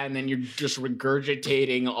 bad, bad. And then you're just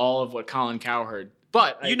regurgitating all of what Colin Cowherd.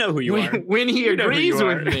 But you know who you are. When he agrees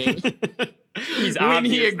with me, he's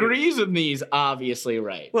obviously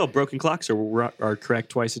right. Well, broken clocks are correct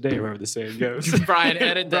twice a day, wherever the saying goes. Brian,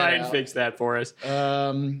 edit that Brian out. fixed that for us.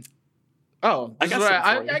 I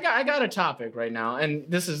got a topic right now, and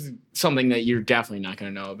this is something that you're definitely not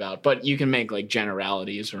going to know about, but you can make like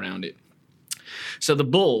generalities around it. So the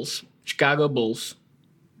Bulls, Chicago Bulls,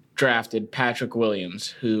 drafted Patrick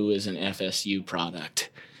Williams, who is an FSU product.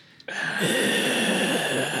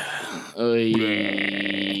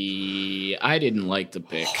 I didn't like the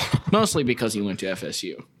pick, mostly because he went to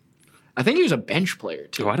FSU. I think he was a bench player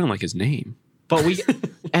too. Oh, I don't like his name. But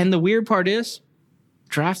and the weird part is,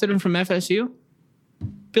 drafted him from FSU.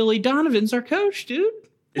 Billy Donovan's our coach, dude.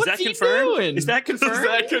 Is that confirmed? Doing? Is that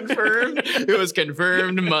confirmed? It was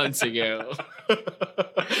confirmed months ago.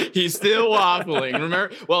 He's still waffling.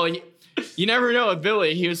 Remember? Well, you never know with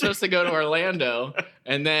Billy. He was supposed to go to Orlando,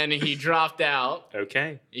 and then he dropped out.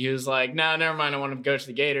 Okay. He was like, no, never mind. I want to go to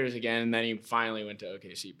the Gators again. And then he finally went to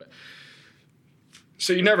OKC.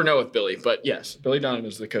 So you never know with Billy. But yes, Billy Donovan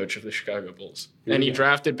is the coach of the Chicago Bulls. And he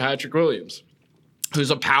drafted Patrick Williams, who's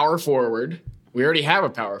a power forward. We already have a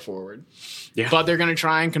power forward. Yeah. But they're going to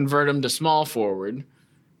try and convert him to small forward.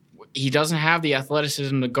 He doesn't have the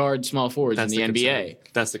athleticism to guard small forwards in the NBA.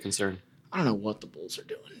 That's the concern. I don't know what the Bulls are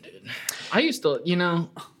doing, dude. I used to,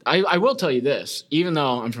 I will tell you this. Even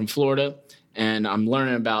though I'm from Florida and I'm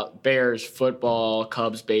learning about Bears football,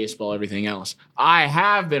 Cubs baseball, everything else, I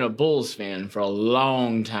have been a Bulls fan for a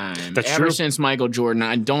long time. That's Ever true. since Michael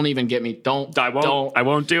Jordan. Don't even get me. I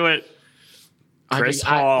won't do it. Chris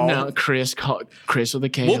Hall. Chris with a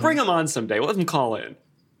K. We'll bring him on someday. We'll let him call in.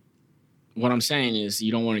 What I'm saying is,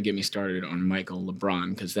 you don't want to get me started on Michael LeBron,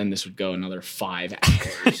 because then this would go another 5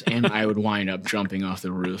 hours, and I would wind up jumping off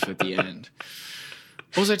the roof at the end.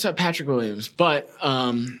 What was I talking? Patrick Williams, but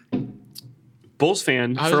Bulls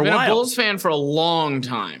fan for a while. I've been a Bulls fan for a long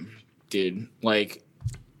time, dude. Like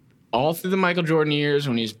all through the Michael Jordan years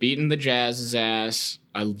when he was beating the Jazz's ass,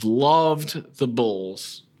 I loved the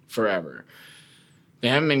Bulls forever. They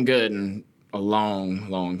haven't been good in a long,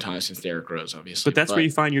 long time since Derrick Rose, obviously. But that's where you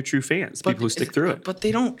find your true fans, people who stick through it. But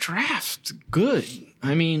they don't draft good.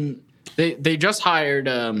 I mean, they just hired,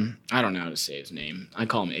 I don't know how to say his name. I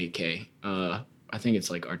call him AK. I think it's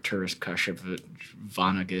like Arturas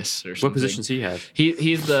Kashev-Vanagas or something. What positions he have?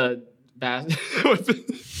 He's the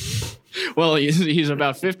well, he's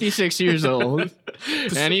about 56 years old,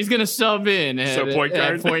 and he's gonna sub in at point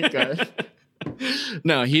guard.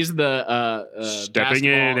 No, he's the stepping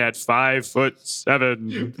in at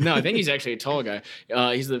 5'7". No, I think he's actually a tall guy.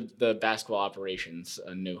 He's the basketball operations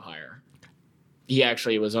new hire. He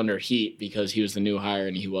actually was under heat because he was the new hire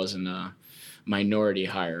and he wasn't a minority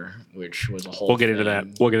hire, which was a whole. We'll get into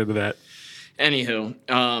that.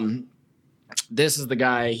 Anywho, this is the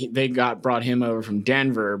guy they brought him over from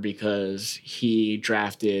Denver because he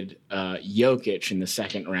drafted Jokic in the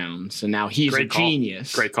second round. So now he's a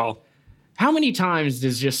genius. Great call. How many times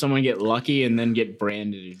does just someone get lucky and then get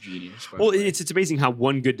branded a genius? Well, it's amazing how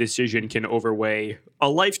one good decision can overweigh a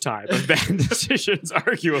lifetime of bad decisions,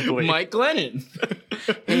 arguably. Mike Glennon.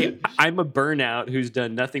 Hey, I'm a burnout who's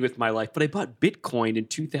done nothing with my life, but I bought Bitcoin in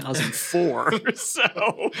 2004.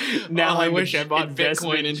 So now I wish I bought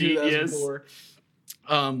Bitcoin in 2004.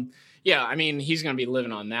 Yeah, I mean, he's going to be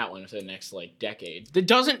living on that one for the next, decade. That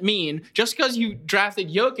doesn't mean, just because you drafted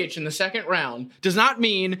Jokic in the second round, does not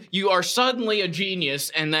mean you are suddenly a genius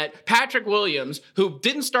and that Patrick Williams, who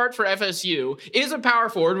didn't start for FSU, is a power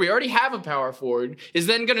forward, we already have a power forward, is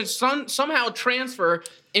then going to somehow transfer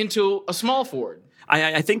into a small forward.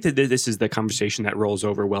 I think that this is the conversation that rolls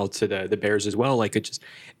over well to the Bears as well.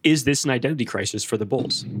 Is this an identity crisis for the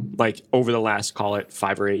Bulls? Over the last, call it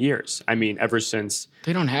 5 or 8 years. I mean, ever since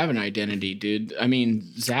they don't have an identity, dude. I mean,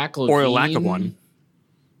 Zach LaVine, or a lack of one,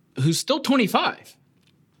 who's still 25.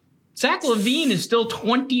 Zach LaVine is still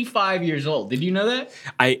 25 years old. Did you know that?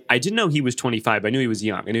 I didn't know he was 25. I knew he was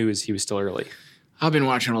young. I knew he was still early. I've been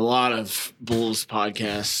watching a lot of Bulls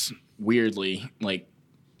podcasts. Weirdly,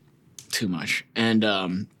 too much. And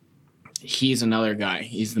he's another guy.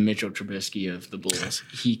 He's the Mitchell Trubisky of the Bulls.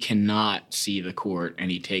 He cannot see the court,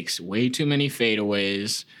 and he takes way too many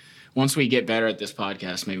fadeaways. Once we get better at this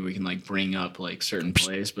podcast, maybe we can like bring up like certain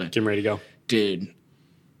plays. But Get him ready to go. dude,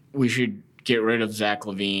 we should get rid of Zach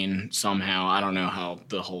LaVine somehow. I don't know how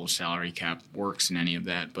the whole salary cap works and any of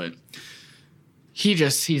that, but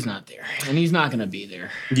he's not there, and he's not going to be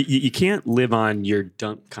there. You can't live on your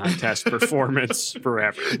dunk contest performance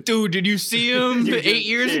forever. Dude, did you see him 8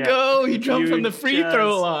 years ago? He jumped from the free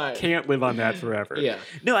throw line. Can't live on that forever. Yeah.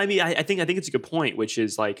 No, I mean, I think it's a good point, which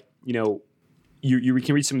is like, you know, you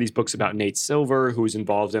can read some of these books about Nate Silver, who was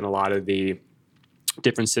involved in a lot of the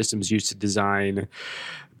different systems used to design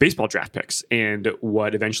baseball draft picks. And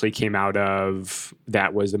what eventually came out of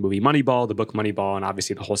that was the movie Moneyball, the book Moneyball, and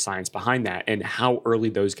obviously the whole science behind that and how early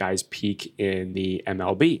those guys peak in the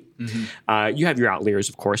MLB. Mm-hmm. You have your outliers,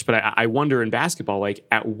 of course, but I wonder in basketball, like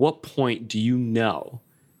at what point do you know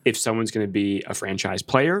if someone's going to be a franchise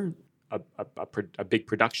player, a big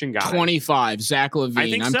production guy? 25, Zach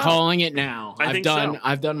LaVine. I'm calling it now. I've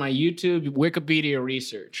done my YouTube Wikipedia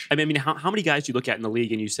research. I mean, how many guys do you look at in the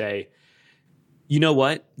league and you say, you know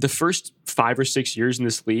what? The first 5 or 6 years in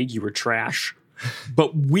this league, you were trash.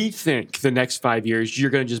 But we think the next 5 years, you're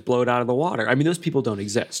going to just blow it out of the water. I mean, those people don't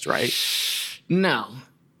exist, right? No.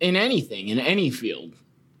 In anything, in any field.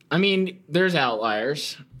 I mean, there's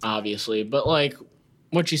outliers, obviously. But, like,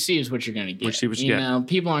 what you see is what you're going to get. You know,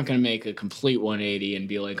 people aren't going to make a complete 180 and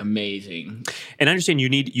be, like, amazing. And I understand you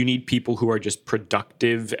need people who are just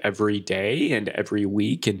productive every day and every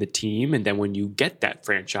week in the team. And then when you get that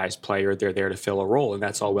franchise player, they're there to fill a role, and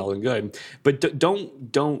that's all well and good. But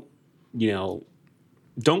don't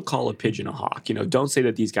call a pigeon a hawk. You know, don't say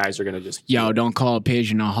that these guys are going to just... don't call a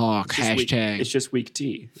pigeon a hawk. It's just weak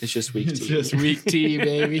tea. It's just weak tea. It's just weak tea,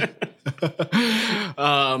 baby.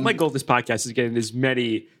 My goal with this podcast is getting as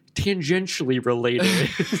many tangentially related...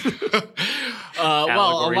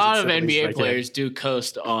 well, a lot of NBA players do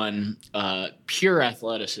coast on pure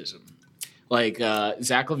athleticism. Like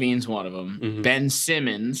Zach LaVine's one of them. Mm-hmm. Ben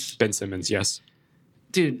Simmons, yes.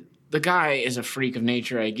 Dude, the guy is a freak of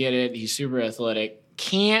nature. I get it. He's super athletic.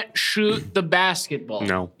 Can't shoot the basketball.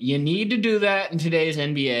 No. You need to do that in today's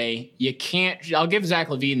NBA. You can't. I'll give Zach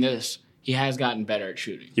LaVine this. He has gotten better at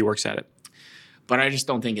shooting. He works at it. But I just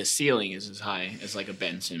don't think his ceiling is as high as like a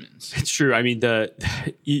Ben Simmons. It's true. I mean,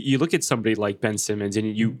 you look at somebody like Ben Simmons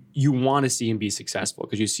and you want to see him be successful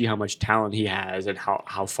because you see how much talent he has and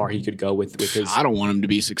how far he could go with his... I don't want him to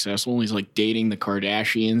be successful. He's like dating the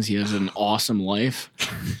Kardashians. He has an awesome life.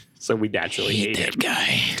 So we naturally hate that him. Guy.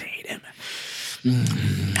 Hate him.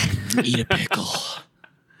 Eat a pickle.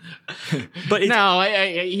 But no,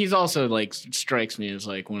 he's also like strikes me as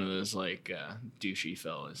like one of those like douchey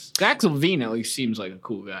fellas. Zach LaVine at least seems like a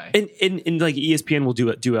cool guy. And like ESPN will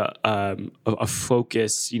do a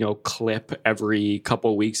focus, you know, clip every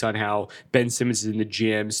couple of weeks on how Ben Simmons is in the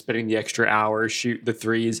gym, spending the extra hour, shoot the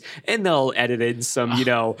threes, and they'll edit in some, you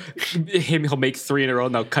know, he'll make 3 in a row,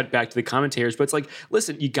 and they'll cut back to the commentators. But it's like,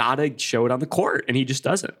 listen, you gotta show it on the court, and he just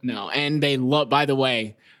doesn't. No, and they love. By the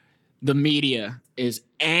way, the media is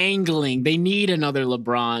angling. They need another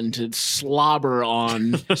LeBron to slobber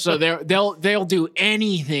on. So they'll do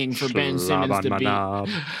anything for Ben Simmons to be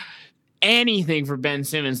anything for Ben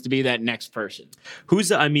Simmons to be that next person.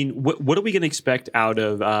 What are we going to expect out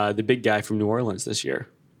of the big guy from New Orleans this year?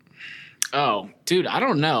 Oh, dude, I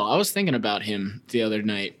don't know. I was thinking about him the other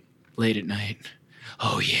night, late at night.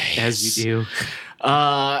 Oh yeah, as you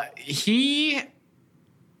do. He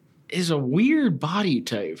is a weird body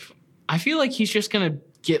type. I feel like he's just going to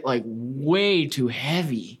get like way too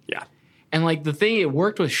heavy. Yeah. And like the thing, it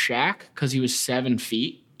worked with Shaq because he was 7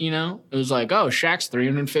 feet, you know? It was like, oh, Shaq's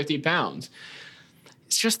 350 pounds.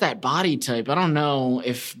 It's just that body type. I don't know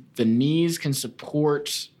if the knees can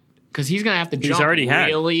support, because he's going to have to jump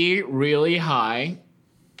really, really high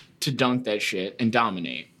to dunk that shit and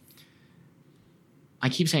dominate. I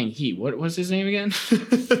keep saying he. What's his name again?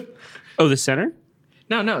 Oh, the center?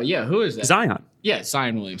 No, yeah. Who is that? Zion. Yeah,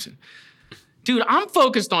 Zion Williamson. Dude, I'm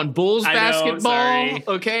focused on Bulls basketball.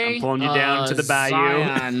 Okay, I'm pulling you down to the bayou.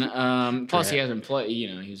 Zion, plus, he hasn't played.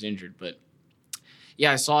 You know, he was injured, but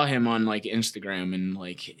yeah, I saw him on like Instagram, and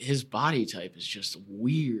like his body type is just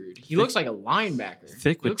weird. He looks like a linebacker.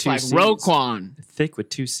 Thick with 2 C's. Roquan. Thick with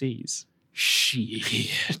 2 C's.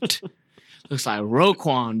 Shit. Looks like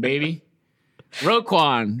Roquan, baby.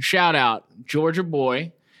 Roquan, shout out, Georgia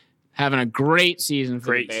boy, having a great season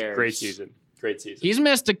for the Bears. Great season. He's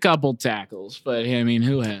missed a couple tackles, but I mean,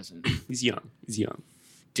 who hasn't? He's young.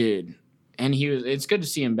 Dude. And it's good to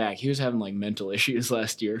see him back. He was having like mental issues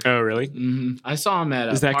last year. Oh, really? Mm-hmm. I saw him at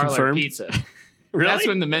Is that Parlor confirmed? Pizza. Really? That's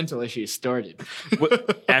when the mental issues started.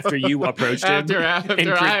 After you approached him After I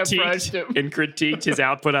approached him. and critiqued his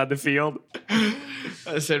output on the field.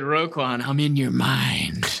 I said, Roquan, I'm in your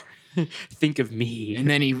mind. Think of me. And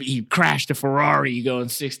then he crashed a Ferrari going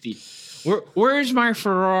 60. Where's my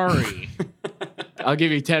Ferrari? I'll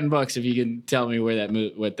give you $10 if you can tell me where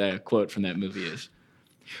what the quote from that movie is.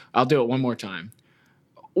 I'll do it one more time.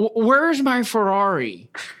 Where's my Ferrari?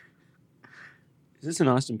 Is this an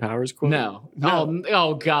Austin Powers quote? No.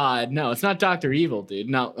 Oh God, no! It's not Dr. Evil, dude.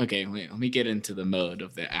 No. Okay, wait. Let me get into the mode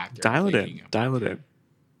of the actor. Dial it in. Dial it in.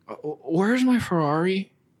 Where's my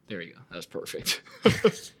Ferrari? There we go. That's perfect.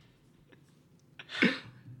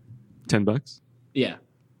 $10? Yeah.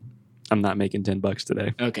 I'm not making $10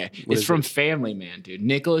 today. Okay. What It's is from it? Family Man, dude.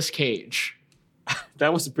 Nicolas Cage.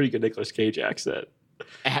 That was a pretty good Nicolas Cage accent.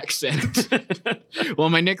 Well,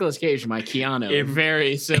 my Nicolas Cage and my Keanu are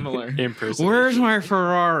very similar. Impersonation. Where's my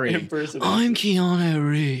Ferrari? Impersonation. I'm Keanu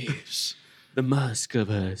Reeves. The musk of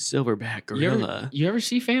a silverback gorilla You ever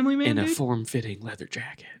see Family Man, in a dude? form-fitting leather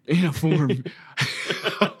jacket. In a form.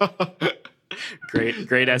 Great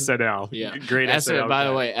SNL. Yeah. Great SNL. By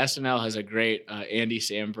the way, SNL has a great Andy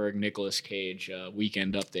Samberg, Nicolas Cage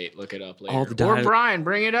weekend update. Look it up later. Or Brian,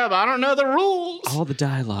 bring it up. I don't know the rules. All the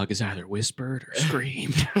dialogue is either whispered or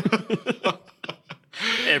screamed.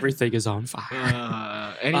 Everything is on fire.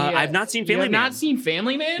 I've not seen Family Man. Not seen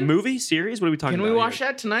Family Man? Movie series? What are we talking about? Can we watch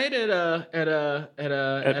that tonight at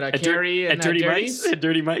Carrie and Dirty Mike's? At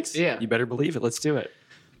Dirty Mike's? Yeah. You better believe it. Let's do it.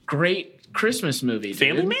 Great Christmas movie, dude.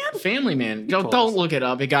 Family Man? Family Man. Don't look it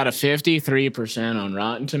up. It got a 53% on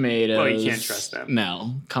Rotten Tomatoes. Well, you can't trust them.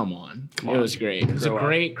 No, come on. It was great. It was a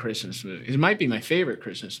great Christmas movie. It might be my favorite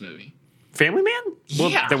Christmas movie. Family Man? Well,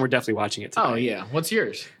 Yeah. then we're definitely watching it today. Oh, yeah. What's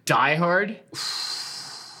yours? Die Hard?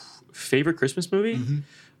 Favorite Christmas movie?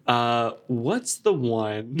 Mm-hmm. What's the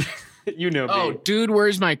one? You know me. Oh, Dude,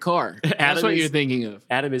 Where's My Car? That's what you're thinking of.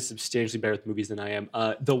 Adam is substantially better with movies than I am.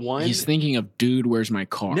 The one He's thinking of Dude, Where's My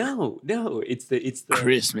Car? No, it's the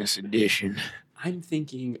Christmas edition. I'm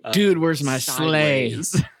thinking of Dude, Where's My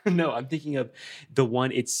Sideways. No, I'm thinking of the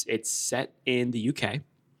one it's set in the UK.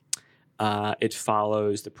 It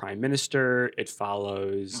follows the Prime Minister. It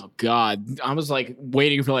follows. Oh God! I was like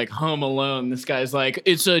waiting for like Home Alone. This guy's like,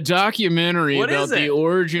 it's a documentary What about is it? the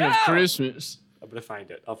origin of No! Christmas. I'm gonna find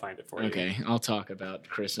it. I'll find it for you. Okay, I'll talk about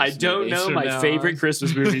Christmas. I don't movies know from my now favorite on.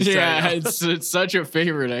 Christmas movies. Yeah, title. it's such a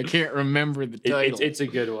favorite. I can't remember the title. It's a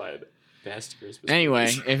good one. Best Christmas. Anyway,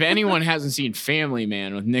 movies. if anyone hasn't seen Family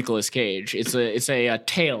Man with Nicolas Cage, it's a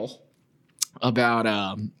tale about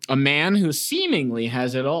a man who seemingly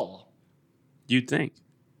has it all. You'd think.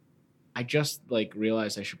 I just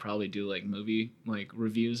realized I should probably do movie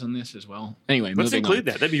reviews on this as well. Anyway, Let's moving include on.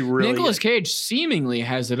 that. That'd be really. Nicolas Cage seemingly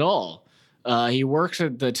has it all. He works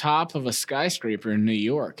at the top of a skyscraper in New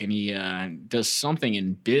York, and he does something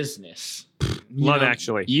in business. Love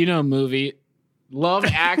Actually. You know, movie. Love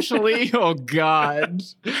Actually? Oh, God.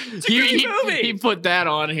 It's a great movie. He put that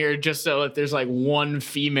on here just so if there's one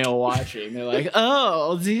female watching, they're like,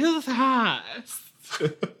 oh, this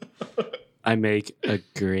I make a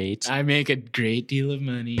great I make a great deal of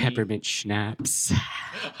money. peppermint schnapps.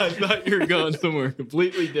 I thought you were going somewhere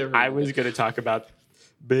completely different. I was going to talk about,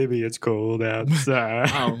 baby, it's cold outside.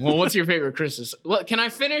 Oh, well, what's your favorite Christmas? Well, can I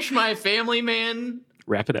finish my Family Man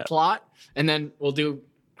Wrap it up. plot? And then we'll do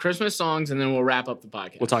Christmas songs, and then we'll wrap up the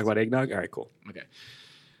podcast. We'll talk about eggnog. All right, cool. Okay.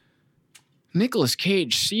 Nicolas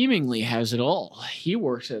Cage seemingly has it all. He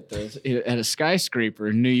works at a skyscraper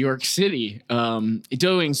in New York City,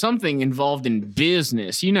 doing something involved in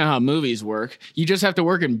business. You know how movies work. You just have to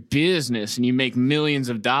work in business, and you make millions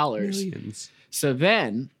of dollars. Millions. So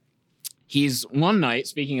then, he's one night,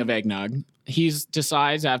 speaking of eggnog, he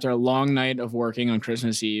decides after a long night of working on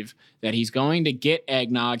Christmas Eve that he's going to get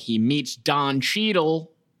eggnog. He meets Don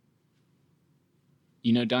Cheadle.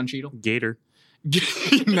 You know Don Cheadle? Gator.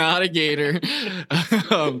 Not a gator.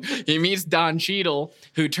 He meets Don Cheadle,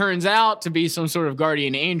 who turns out to be some sort of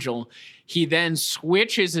guardian angel. He then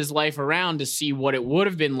switches his life around to see what it would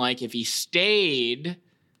have been like if he stayed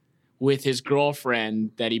with his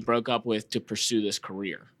girlfriend that he broke up with to pursue this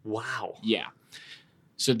career. Wow. Yeah.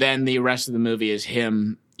 So then the rest of the movie is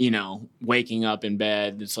him, waking up in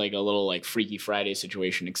bed. It's like a little Freaky Friday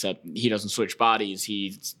situation, except he doesn't switch bodies.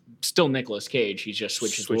 He's still Nicolas Cage. He just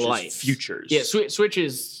switches life. Futures. Yeah,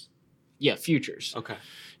 switches. Yeah, futures. Okay.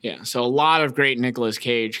 Yeah, so a lot of great Nicolas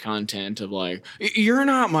Cage content of you're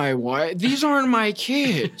not my wife. These aren't my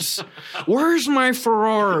kids. Where's my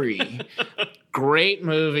Ferrari? Great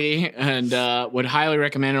movie, and would highly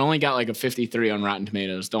recommend it. Only got a 53 on Rotten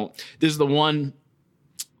Tomatoes. This is the one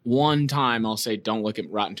one time I'll say don't look at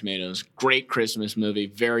Rotten Tomatoes. Great Christmas movie,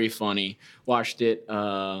 very funny. Watch it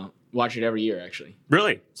every year actually.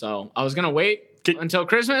 Really? So I was gonna wait until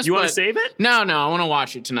Christmas. You want to save it? No, I want to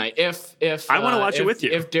watch it tonight. If I want to watch it with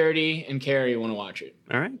you. If Dirty and Carrie want to watch it.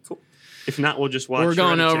 All right, cool. If not, we'll just watch. We're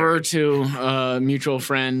going over to mutual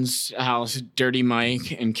friend's house, Dirty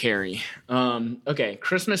Mike and Carrie. Okay,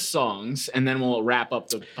 Christmas songs, and then we'll wrap up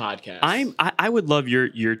the podcast. I would love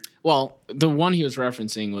your. Well, the one he was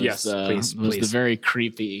referencing was Yes, please. the very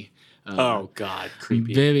creepy. Oh God,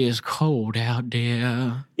 creepy! Baby, it's cold out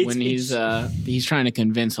there. When he's trying to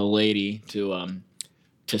convince a lady to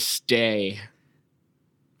stay.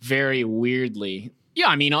 Very weirdly. Yeah,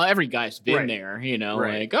 I mean, every guy's been there, you know,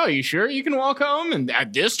 like, oh, you sure you can walk home and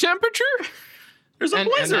at this temperature? There's a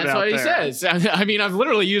blizzard and that's out what there. he says. I mean, I've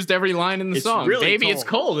literally used every line in the song. Really Baby, cold. it's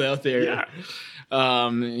cold out there.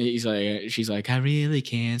 Yeah. She's like, I really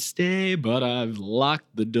can't stay, but I've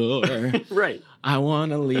locked the door. Right. I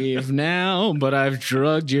want to leave now, but I've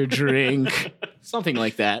drugged your drink. Something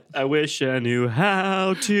like that. I wish I knew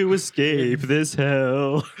how to escape this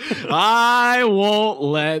hell. I won't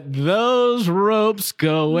let those ropes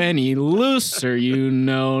go any looser,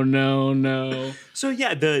 no. So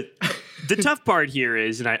yeah, the tough part here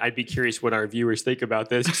is, and I'd be curious what our viewers think about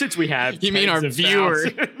this, since we have You mean our tens of viewer,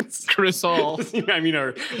 thousands. Chris Hall. I mean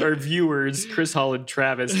our viewers, Chris Hall and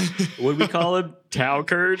Travis. What do we call him?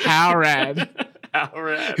 Towkerd? Howrad.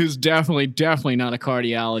 Howrad. Who's definitely not a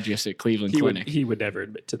cardiologist at Cleveland Clinic. He would never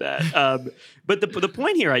admit to that. But the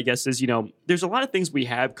point here, I guess, is, there's a lot of things we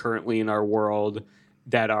have currently in our world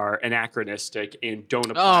that are anachronistic and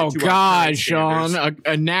don't apply to our current Sean, standards.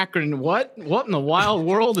 anachron. What in the wild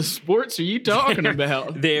world of sports are you talking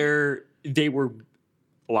about? They were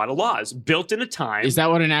a lot of laws built in a time. Is that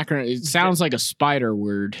what anachron? It sounds like a spider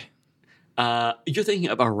word. You're thinking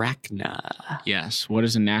of arachna. Yes. What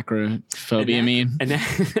does anachrophobia mean?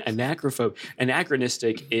 Anachrophobe.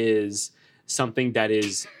 Anachronistic is something that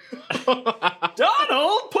is.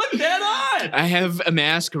 Donald, put that on. I have a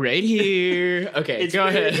mask right here. Okay, go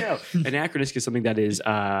ahead. Anachronistic is something that is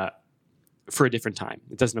for a different time.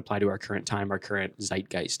 It doesn't apply to our current time, our current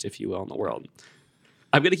zeitgeist, if you will, in the world.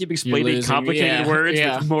 I'm going to keep explaining complicated words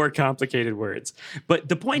with more complicated words. But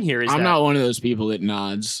the point here is I'm not one of those people that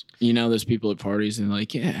nods. You know, those people at parties and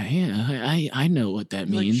like, I know what that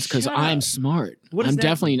means because I'm smart. I'm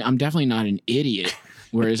definitely not an idiot.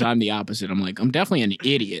 Whereas I'm the opposite. I'm like, I'm definitely an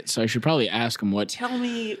idiot, so I should probably ask him what. Tell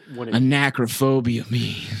me what anachrophobia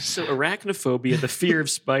means. So arachnophobia, the fear of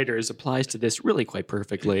spiders, applies to this really quite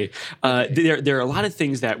perfectly. There are a lot of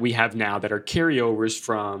things that we have now that are carryovers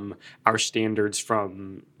from our standards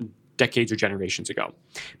from decades or generations ago.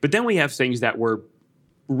 But then we have things that were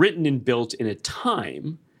written and built in a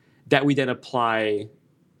time that we then apply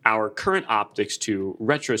our current optics to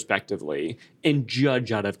retrospectively and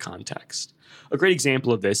judge out of context. A great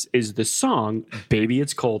example of this is the song "Baby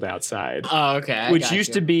It's Cold Outside." Oh, okay. Which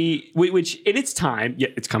used to be, which in its time,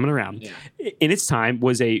 it's coming around. Yeah. In its time,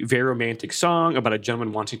 was a very romantic song about a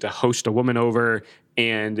gentleman wanting to host a woman over.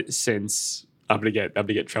 And since I'm gonna get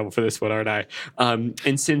in trouble for this one, aren't I?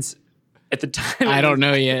 And since at the time, I don't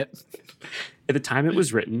know yet. At the time it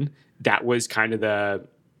was written, that was kind of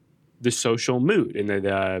the social mood and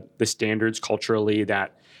the standards culturally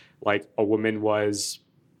that like a woman was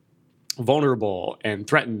vulnerable and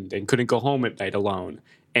threatened and couldn't go home at night alone.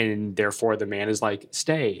 And therefore the man is like,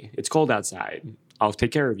 stay, it's cold outside. I'll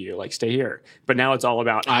take care of you. Like, stay here. But now it's all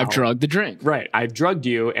about I've drugged the drink. Right. I've drugged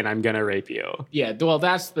you and I'm going to rape you. Yeah. Well,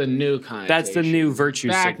 that's the new kind. That's the new virtue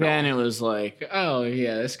Back signal. then it was like, oh,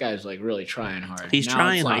 yeah, this guy's like really trying hard. He's now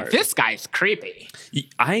trying it's like, hard. This guy's creepy.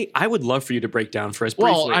 I would love for you to break down for us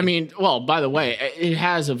briefly. By the way, it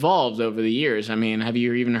has evolved over the years. I mean, have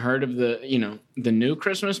you even heard of the new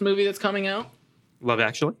Christmas movie that's coming out? Love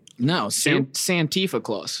Actually? No, Santifa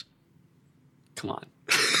Claus. Come on.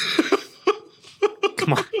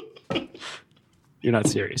 Come on. You're not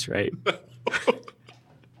serious, right?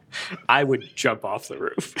 I would jump off the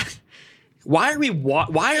roof. Why are we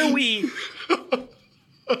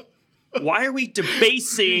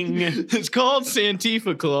debasing? It's called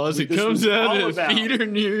Santifa Claus. It comes out in a theater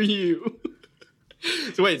near you.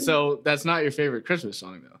 So wait, so that's not your favorite Christmas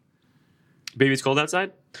song, though? Baby It's Cold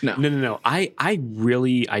Outside? No. I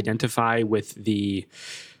really identify with the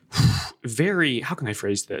very, how can I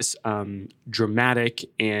phrase this? Dramatic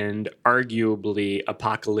and arguably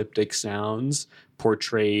apocalyptic sounds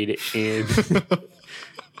portrayed in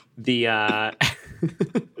the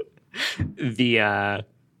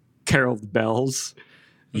Carol of the Bells.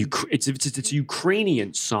 It's a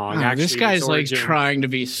Ukrainian song. Oh, actually, this guy's like trying to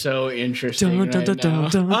be so interesting right now.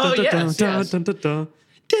 Oh, yes.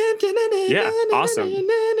 Yeah,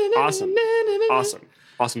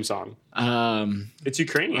 awesome song. It's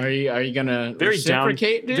Ukrainian. Are you gonna Very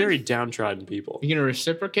reciprocate, dude? very downtrodden people. You gonna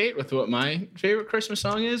reciprocate with what my favorite Christmas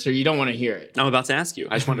song is, or you don't want to hear it? I'm about to ask you.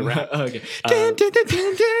 I just wanted to rap. Okay.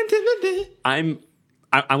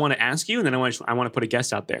 I want to ask you, and then I want to put a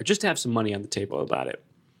guest out there just to have some money on the table about it.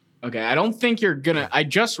 Okay, I don't think you're gonna. I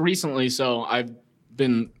just recently, so I've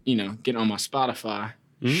been, getting on my Spotify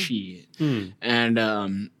shit, and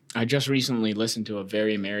I just recently listened to a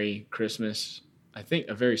Very Merry Christmas. I think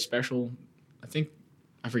a very special.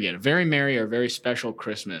 I forget, a Very Merry or Very Special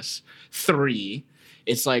Christmas 3.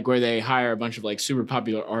 It's like where they hire a bunch of like super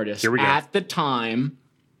popular artists at the time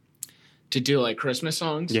to do like Christmas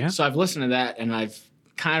songs. Yeah. So I've listened to that and I've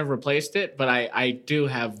kind of replaced it, but I do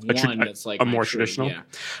have one that's like a more traditional. Yeah.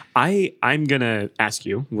 I'm gonna ask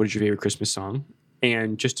you, what is your favorite Christmas song?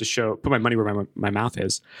 And just to put my money where my mouth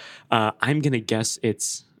is, I'm gonna guess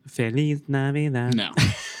it's Feliz Navidad. No.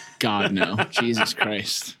 God, no. Jesus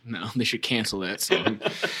Christ. No, they should cancel that song.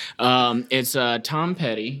 It's Tom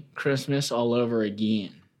Petty, Christmas All Over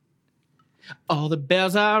Again. All the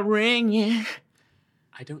bells are ringing.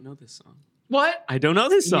 I don't know this song. What? I don't know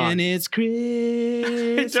this song. And it's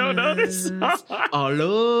Christmas. I don't know this song. All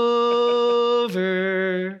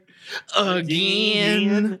over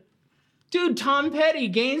again. Dude, Tom Petty,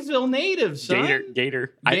 Gainesville native, son.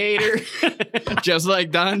 Gator. Just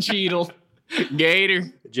like Don Cheadle.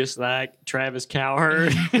 Gator. Just like Travis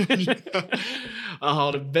Cowherd.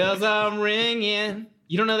 All the bells are ringing.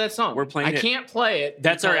 You don't know that song. We're playing I can't play it.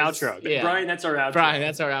 That's our outro. Yeah. Brian, that's our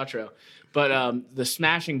outro. But the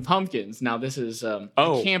Smashing Pumpkins. Now this is I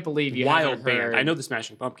can't believe you Wild haven't band. heard. I know the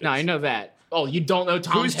Smashing Pumpkins. No, I know that. Oh, you don't know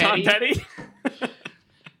Tom Who's Petty? Tom Petty?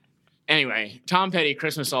 Anyway, Tom Petty,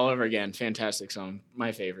 Christmas All Over Again. Fantastic song.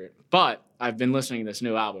 My favorite. But I've been listening to this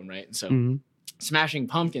new album, right? And so Smashing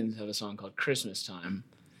Pumpkins have a song called Christmas Time.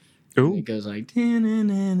 Ooh. It goes like,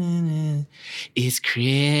 it's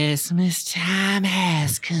Christmas time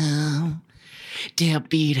has come. There'll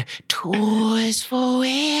be the toys for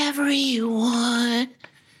everyone.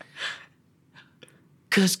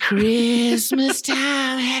 'Cause Christmas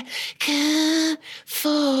time has come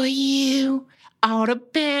for you. All the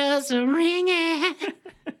bells are ringing.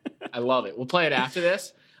 I love it. We'll play it after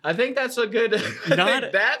this. I think that's a good.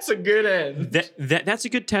 That's a good end. That's a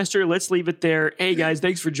good tester. Let's leave it there. Hey guys,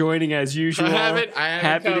 thanks for joining as usual. I haven't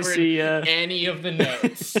Happy to see you. Any of the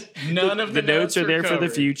notes. None of the notes are there covered. for the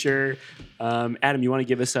future. Adam, you want to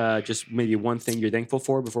give us just maybe one thing you're thankful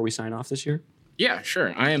for before we sign off this year? Yeah,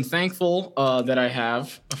 sure. I am thankful that I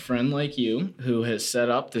have a friend like you who has set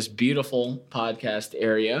up this beautiful podcast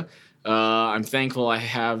area. I'm thankful I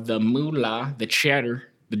have the moolah, the cheddar,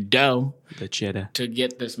 the dough, to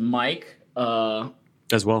get this mic.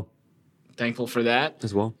 As well. Thankful for that.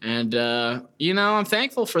 As well. And, I'm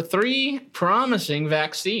thankful for 3 promising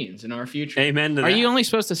vaccines in our future. Amen to that. Are you only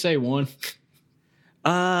supposed to say 1?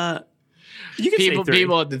 You can say 3.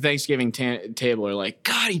 People at the Thanksgiving table are like,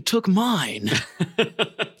 God, he took mine.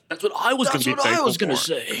 That's what I was going to be thankful for. That's what I was going to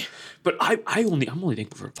say. But I'm only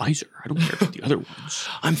thankful for Pfizer. I don't care about the other ones.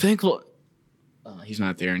 I'm thankful. He's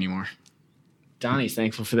not there anymore. Donnie's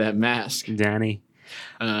thankful for that mask. Danny.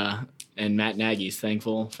 And Matt Nagy's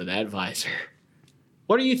thankful for that visor.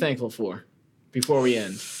 What are you thankful for before we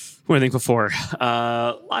end? What am I thankful for?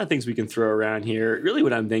 A lot of things we can throw around here. Really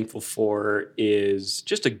what I'm thankful for is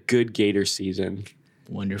just a good Gator season.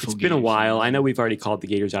 Wonderful. It's been a while. I know we've already called the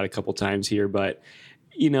Gators out a couple times here, but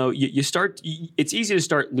you start. It's easy to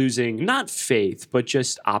start losing not faith, but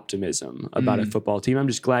just optimism about a football team. I'm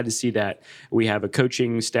just glad to see that we have a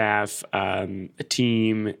coaching staff, a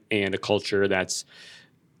team, and a culture that's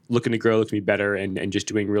looking to grow, looking to be better, and just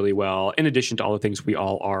doing really well. In addition to all the things we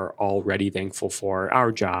all are already thankful for: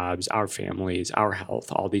 our jobs, our families, our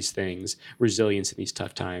health, all these things, resilience in these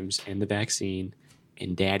tough times, and the vaccine,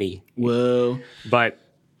 and Daddy. Whoa! But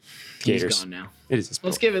Gators. He's gone now. It is.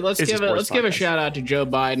 Let's give a shout out to Joe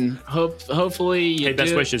Biden. Hopefully you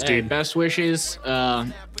best wishes, dude. Best wishes.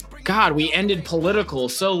 God, we ended political.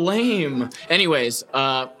 So lame. Anyways,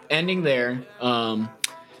 ending there.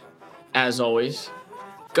 As always,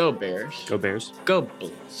 go Bears. Go Bears. Go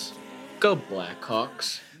Bulls. Go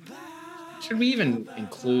Blackhawks. Should we even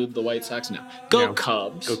include the White Sox? No. Go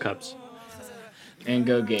Cubs. Go Cubs. And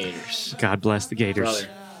go Gators. God bless the Gators. Brother,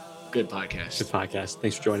 good podcast. Good podcast.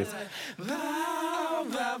 Thanks for joining.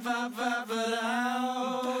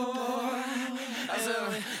 I said,